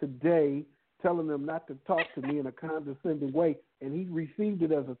today, telling them not to talk to me in a condescending way, and he received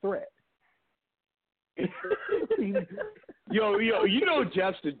it as a threat. Yo, you know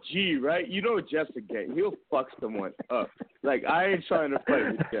Jeff's a G, right? You know Jeff's a gay. He'll fuck someone up. Like, I ain't trying to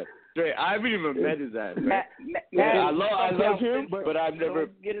fight with Jeff. I haven't even met his ass, man. I love him, but I've never.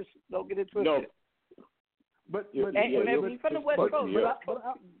 Don't get it twisted. No. But from the West Coast,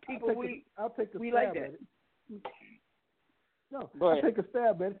 I'll take a we stab like that. at it. No, I'll take a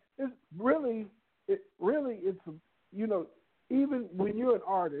stab at it. It's really, even when you're an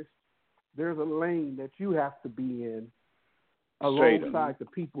artist, there's a lane that you have to be in alongside the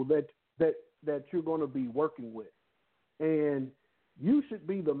people that you're going to be working with. And you should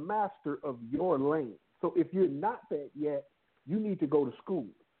be the master of your lane. So if you're not that yet, you need to go to school.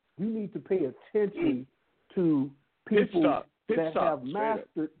 You need to pay attention to people that have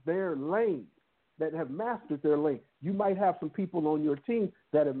mastered their lane. You might have some people on your team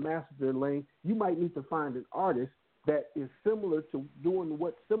that have mastered their lane. You might need to find an artist that is similar to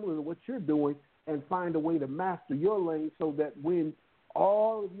what you're doing and find a way to master your lane so that when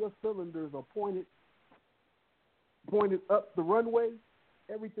all of your cylinders are pointed up the runway,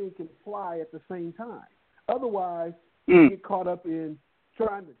 everything can fly at the same time. Otherwise, you get caught up in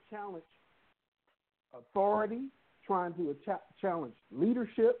trying to challenge authority, trying to challenge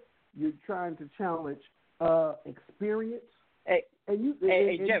leadership. You're trying to challenge experience. Jeff,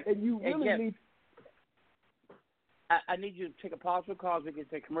 you really need. I need you to take a pause for calls. We can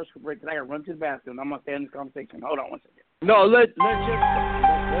take a commercial break. I got to run to the bathroom. I'm gonna stay in this conversation. Hold on one second. No, let Jeff talk.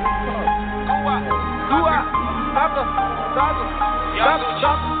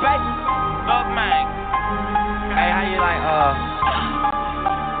 Hey, how you like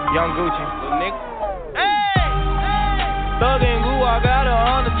Young Gucci? Nick. Hey! Thug and Goo, I got her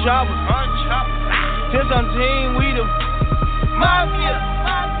on the chopper. Since I'm team, we the mafia.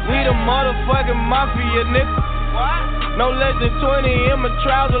 We the motherfucking mafia, nigga. What? No less than 20 in my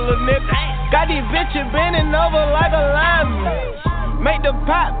trouser, little nigga. Got these bitches bending over like a lineman. Make the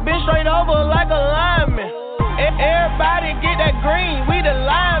pop bend straight over like a lineman. Everybody get that green, we the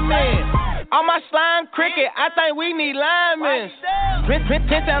linemen. On my slime cricket, I think we need linemen.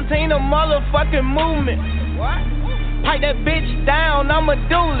 1017 the motherfucking movement. Pipe that bitch down, I'm a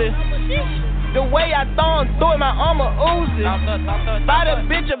duelist. The way I throw him through it, my armor oozes. Buy the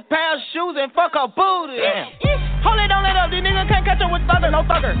bitch a pair of shoes and fuck her booty. Hold it, don't let up, these niggas can't catch up with thugger, no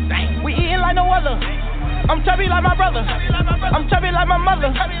thugger. We eating like no other. I'm chubby like my brother. I'm chubby like my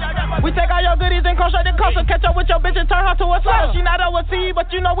mother. We take all your goodies and come straight to Costa. Catch up with your bitch and turn her to a slut. She not overseas, but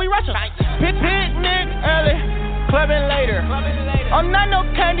you know we Russian. Picnic early, clubbing later. I'm not no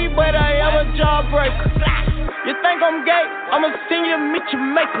candy, but I am a jawbreaker. You think I'm gay? I'ma send you meet your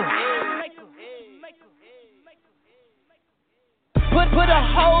maker. Put a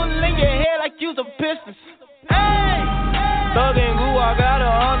hole in your head like you's a business. Hey, Thug and Goo, I got her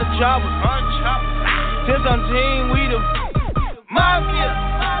on the chopper. Since I'm team, we the mafia.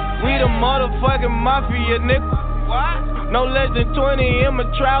 We the motherfucking mafia, nigga. No less than 20 in my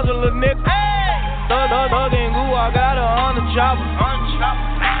trousers, little nigga. Thug and Goo, I got her on the chopper.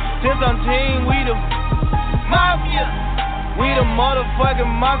 Since I'm team, we the mafia. We the motherfucking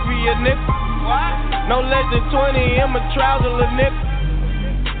mafia, nigga. No less than 20 in my trousers, little nigga.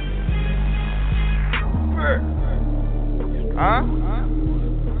 Huh?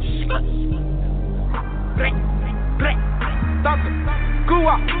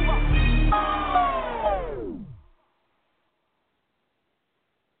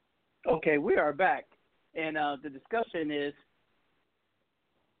 Okay, we are back, and the discussion is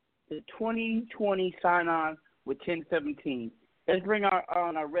the 2020 sign-on with 1017. Let's bring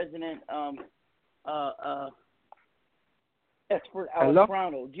our resident expert out of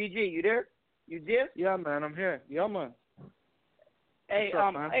Toronto. GG, you there? You there? Yeah, man, I'm here. Yeah, man. Hey,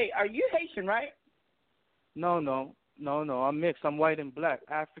 up, man? Hey, are you Haitian, right? No, I'm mixed. I'm white and black,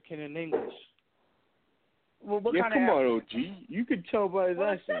 African and English. Well, what yeah, kind come of on, OG. You can tell by his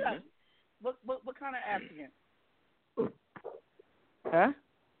accent, man. What kind of African? Huh?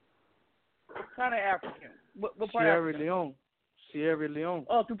 What kind of African? What part Sierra Leone. Sierra Leone.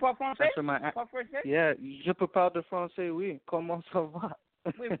 Oh, tu parles français? Parles français? Yeah, je peux parler français, oui. Comment ça va?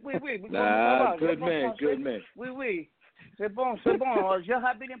 Oui. Nah, good man. Oui. C'est bon. Je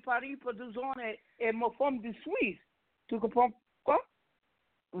habite en Paris pour 12 ans et ma femme de Suisse. Tu comprends quoi?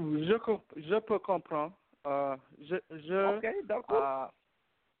 Je peux comprendre. Ok, d'accord.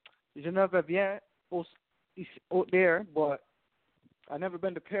 Je never been out there, but I never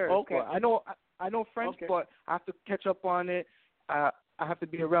been to Paris. Okay. But I know French, okay. But I have to catch up on it. I have to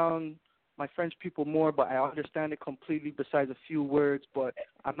be around my French people more, but I understand it completely besides a few words, but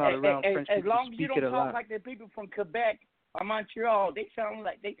I'm not around French people to speak it a lot. As long as you don't talk like the people from Quebec or Montreal, they sound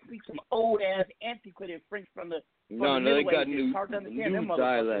like they speak some old-ass, antiquated French from the they got new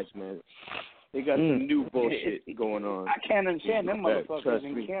dialects, man. They got some new bullshit going on. I can't understand them motherfuckers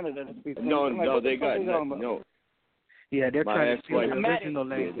in Canada that speak French. No, they got nothing. No. Yeah, they're trying to speak the original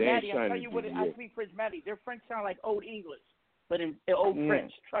language. Maddie, I'll tell you what I speak French, Maddie. Their French sound like Old English, but in Old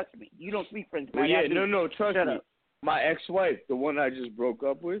French. Trust me. You don't speak French, Maddie. Well, yeah, no, trust me. My ex-wife, the one I just broke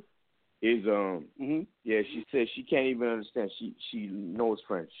up with, is yeah, she said she can't even understand. She knows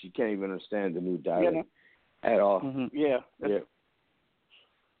French. She can't even understand the new dialect at all. Mm-hmm. Yeah.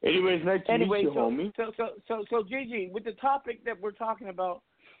 Anyways, nice to meet you, homie. So, Gigi, with the topic that we're talking about,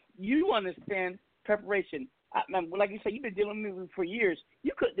 you understand preparation. Like you said, you've been dealing with me for years.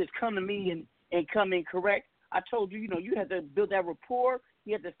 You couldn't just come to me and come in correct. I told you, you had to build that rapport.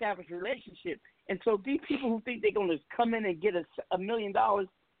 You had to establish a relationship. And so these people who think they're going to come in and get $1 million,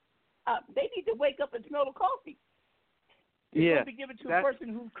 they need to wake up and smell the coffee. It's going to be given to a person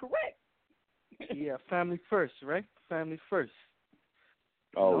who's correct. Yeah, family first, right? Family first.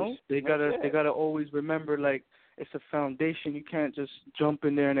 Oh, they gotta always remember, like, it's a foundation. You can't just jump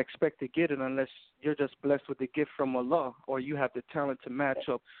in there and expect to get it unless you're just blessed with the gift from Allah, or you have the talent to match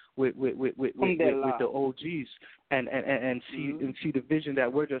up with the OGs and see the vision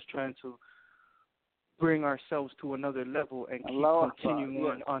that we're just trying to bring ourselves to another level and keep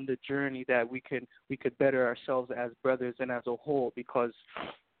continuing on the journey that we could better ourselves as brothers and as a whole, because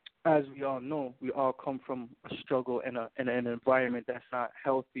as we all know, we all come from a struggle and an environment that's not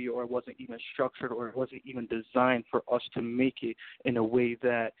healthy, or wasn't even structured, or wasn't even designed for us to make it in a way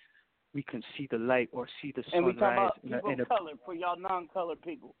that we can see the light or see the sunrise. And we talk about people of color for y'all non-colored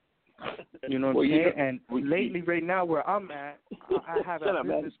people. You know what I'm saying? And lately, right now, where I'm at, I have a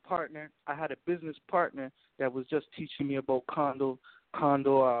business partner. I had a business partner that was just teaching me about condo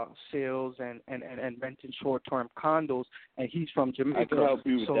sales and renting short-term condos, and he's from Jamaica. I can help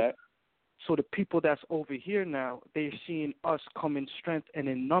you with that. So the people that's over here now, they're seeing us come in strength and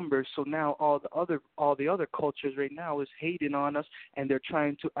in numbers. So now all the other cultures right now is hating on us, and they're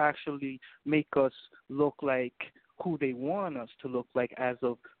trying to actually make us look like who they want us to look like, as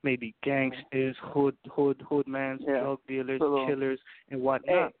of maybe gangsters, hoodmans, drug dealers, killers, and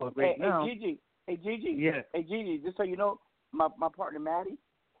whatnot. But right now, Gigi. Yeah. Hey, Gigi, just so you know, my partner Matty,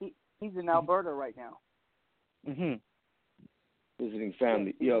 he's in Alberta right now. Mhm. Visiting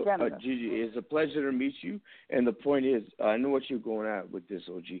family. Yo, Gigi, it's a pleasure to meet you. And the point is, I know what you're going at with this,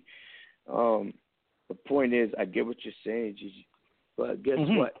 OG. The point is, I get what you're saying, Gigi. But guess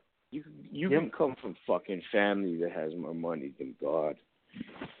what? You can come from fucking family that has more money than God.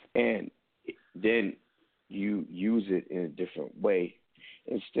 And then you use it in a different way.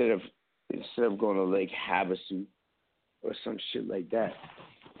 Instead of going to Lake Havasu or some shit like that,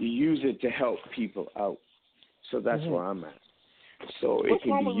 you use it to help people out. So that's where I'm at. So it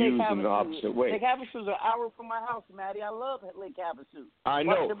can be used in the opposite way. Lake Havasu is an hour from my house, Matty. I love Lake Havasu. I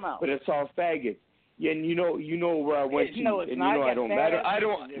know, but it's all faggot. Yeah, and you know where I went to, and not. I don't matter. I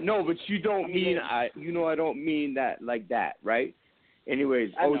don't. No, but you don't mean I. I don't mean that like that, right?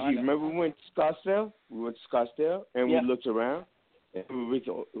 Anyways, OG, remember we went to Scottsdale? We went to Scottsdale, and we looked around, and we went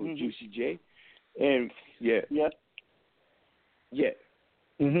to Juicy J, and yeah.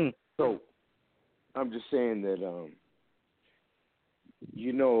 So I'm just saying that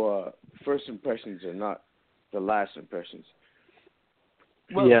first impressions are not the last impressions.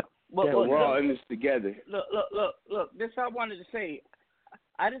 Well, we're all in this together. Look. This I wanted to say.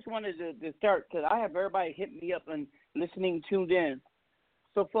 I just wanted to start because I have everybody hit me up and listening, tuned in.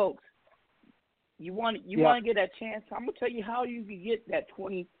 So, folks, you want to get that chance? I'm gonna tell you how you can get that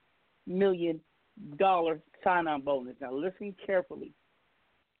 $20 million sign-on bonus. Now, listen carefully.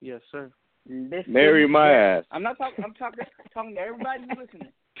 Yes, sir. Marry my ass. I'm not talking. I'm talking to everybody who's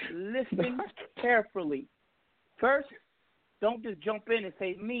listening. Listen carefully. First, don't just jump in and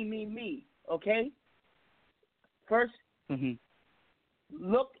say me. Okay. First,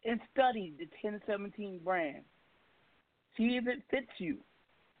 look and study the 1017 brand. See if it fits you.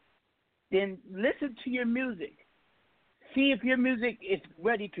 Then listen to your music. See if your music is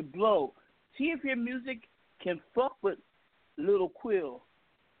ready to blow. See if your music can fuck with Lil Quill,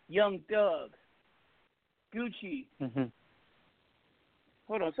 Young Thug, Gucci.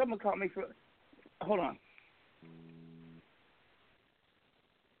 Hold on, someone called me for. Hold on.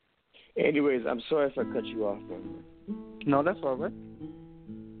 Anyways, I'm sorry if I cut you off, man. No, that's all right.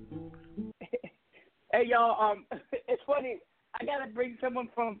 Hey, y'all. It's funny. I gotta bring someone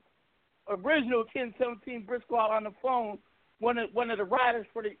from original 1017 Brick Squad on the phone. One of the riders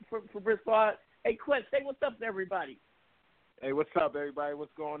for Brick Squad. Hey, Quest, say what's up to everybody. Hey, what's up, everybody?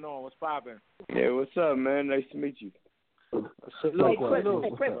 What's going on? What's poppin'? Hey, what's up, man? Nice to meet you. Hey,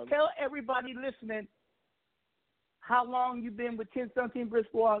 Chris, tell everybody listening how long you've been with 1017 Brick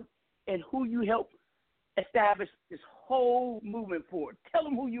Squad and who you helped establish this whole movement for. Tell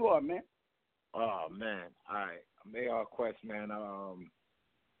them who you are, man. Oh, man. All right. I'm AR Quest, man.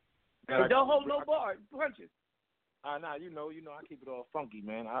 Hey, don't hold no bar. Punches. Nah, you know, I keep it all funky,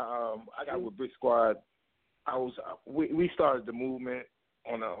 man. I got with Brick Squad. We started the movement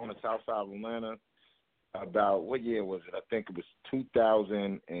on the south side of Atlanta about, what year was it? I think it was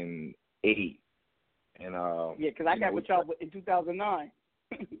 2008. And because I got with y'all in 2009.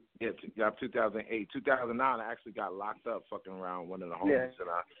 Yeah, 2008. 2009, I actually got locked up fucking around one of the homies, and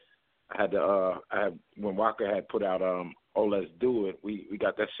I had when Walker had put out "Oh Let's Do It," we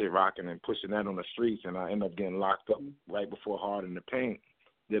got that shit rocking and pushing that on the streets, and I ended up getting locked up right before Hard in the Paint.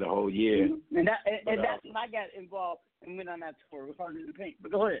 Did a whole year. And that's when I got involved and went on that tour with Hard in the Paint.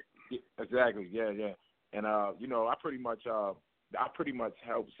 But go ahead. Yeah, exactly. Yeah. And I pretty much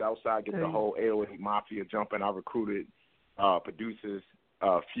helped Southside get the whole 808 Mafia jumping. I recruited producers.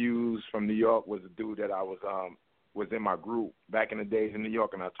 Fuse from New York was a dude that I was in my group back in the days in New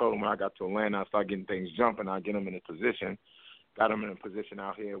York, and I told him when I got to Atlanta, I started getting things jumping. I get him in a position. Got him in a position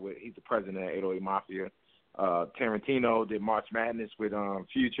out here he's the president of 808 Mafia. Tarantino did March Madness with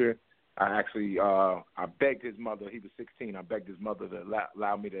Future. I begged his mother. He was 16. I begged his mother to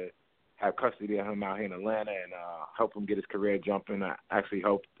allow me to have custody of him out here in Atlanta and help him get his career jumping. I actually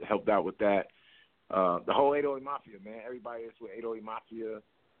helped out with that. The whole 808 Mafia, man. Everybody is with 808 Mafia,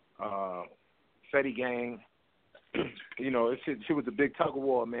 Fetty Gang. It was a big tug of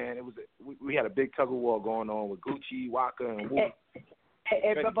war, man. We had a big tug of war going on with Gucci, Waka, and Wu.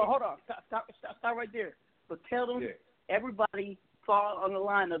 But hold on, stop right there. But tell them everybody fall on the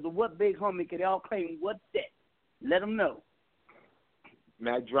line of the what big homie could all claim what that. Let them know.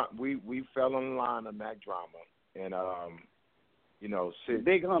 We fell on the line of Mac Drama, and Sid,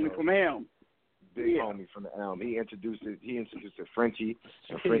 big homie from Elm. Big homie from the Elm. He introduced it to Frenchie,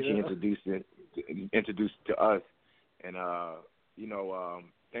 and Frenchie introduced it to us. And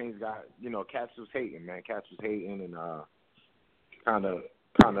things got, Cats was hating, man. Cats was hating, and kind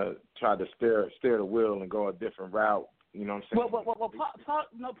of tried to steer the wheel and go a different route. You know what I'm saying?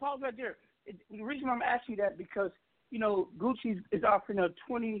 Well, pause right there. The reason I'm asking you that because Gucci is offering a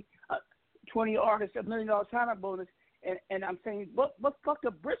 20 artists $1 million sign-up bonus, and I'm saying what fucked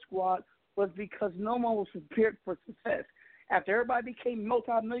up Brick Squad was because no one was prepared for success. After everybody became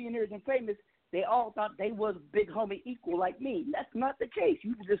multi-millionaires and famous, they all thought they was big homie equal like me. That's not the case.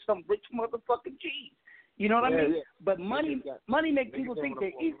 You were just some rich motherfucking G's. You know what I mean? Yeah. But money make people think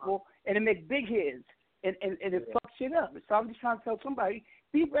they're equal, and it makes big heads, and it fucks shit up. So I'm just trying to tell somebody,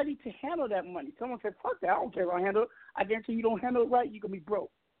 be ready to handle that money. Someone said, fuck that, I don't care if I handle it. I guarantee you don't handle it right, you're going to be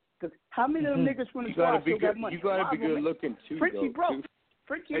broke. Because how many of them niggas from the squad still got money? You got to be good looking, too, Frenchie broke.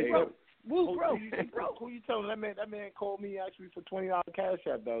 Frenchie broke. Woo, bro. Who you telling? That man called me actually for $20 cash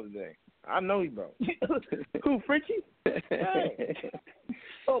app the other day. I know he broke. Who, Frenchie? Hey.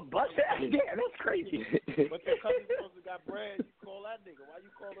 Oh, but yeah, that's crazy. But your cousin supposed to got bread. You call that nigga. Why you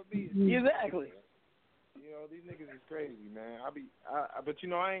calling me? Exactly. These niggas is crazy, man. But I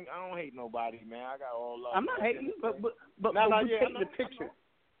don't hate nobody, man. I got all love. I'm not hating you, but we taking the picture.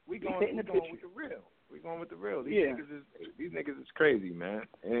 We going with the real. We going with the real. These niggas is crazy, man.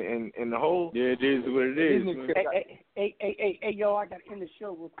 And the whole it is what it is. Hey, yo, I got to end the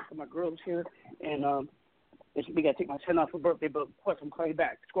show real quick. My girl's here, and we got to take my son off for birthday. But of course, I'm calling you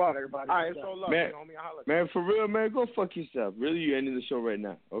back. Squad, everybody. All right, it's all love, man. Man, for real, man, go fuck yourself. Really, you ending the show right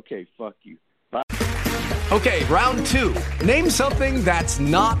now? Okay, fuck you. Bye. Okay, round 2. Name something that's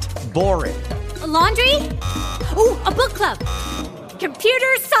not boring. A laundry? Ooh, a book club.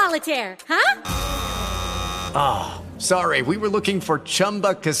 Computer solitaire, huh? Ah, sorry, we were looking for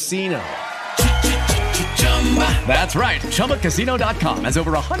Chumba Casino. That's right, ChumbaCasino.com has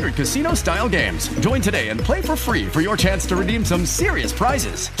over 100 casino-style games. Join today and play for free for your chance to redeem some serious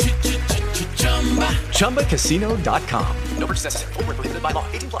prizes. ChumbaCasino.com. No purchase necessary. Void where prohibited by law.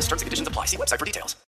 18+ terms and conditions apply. See website for details.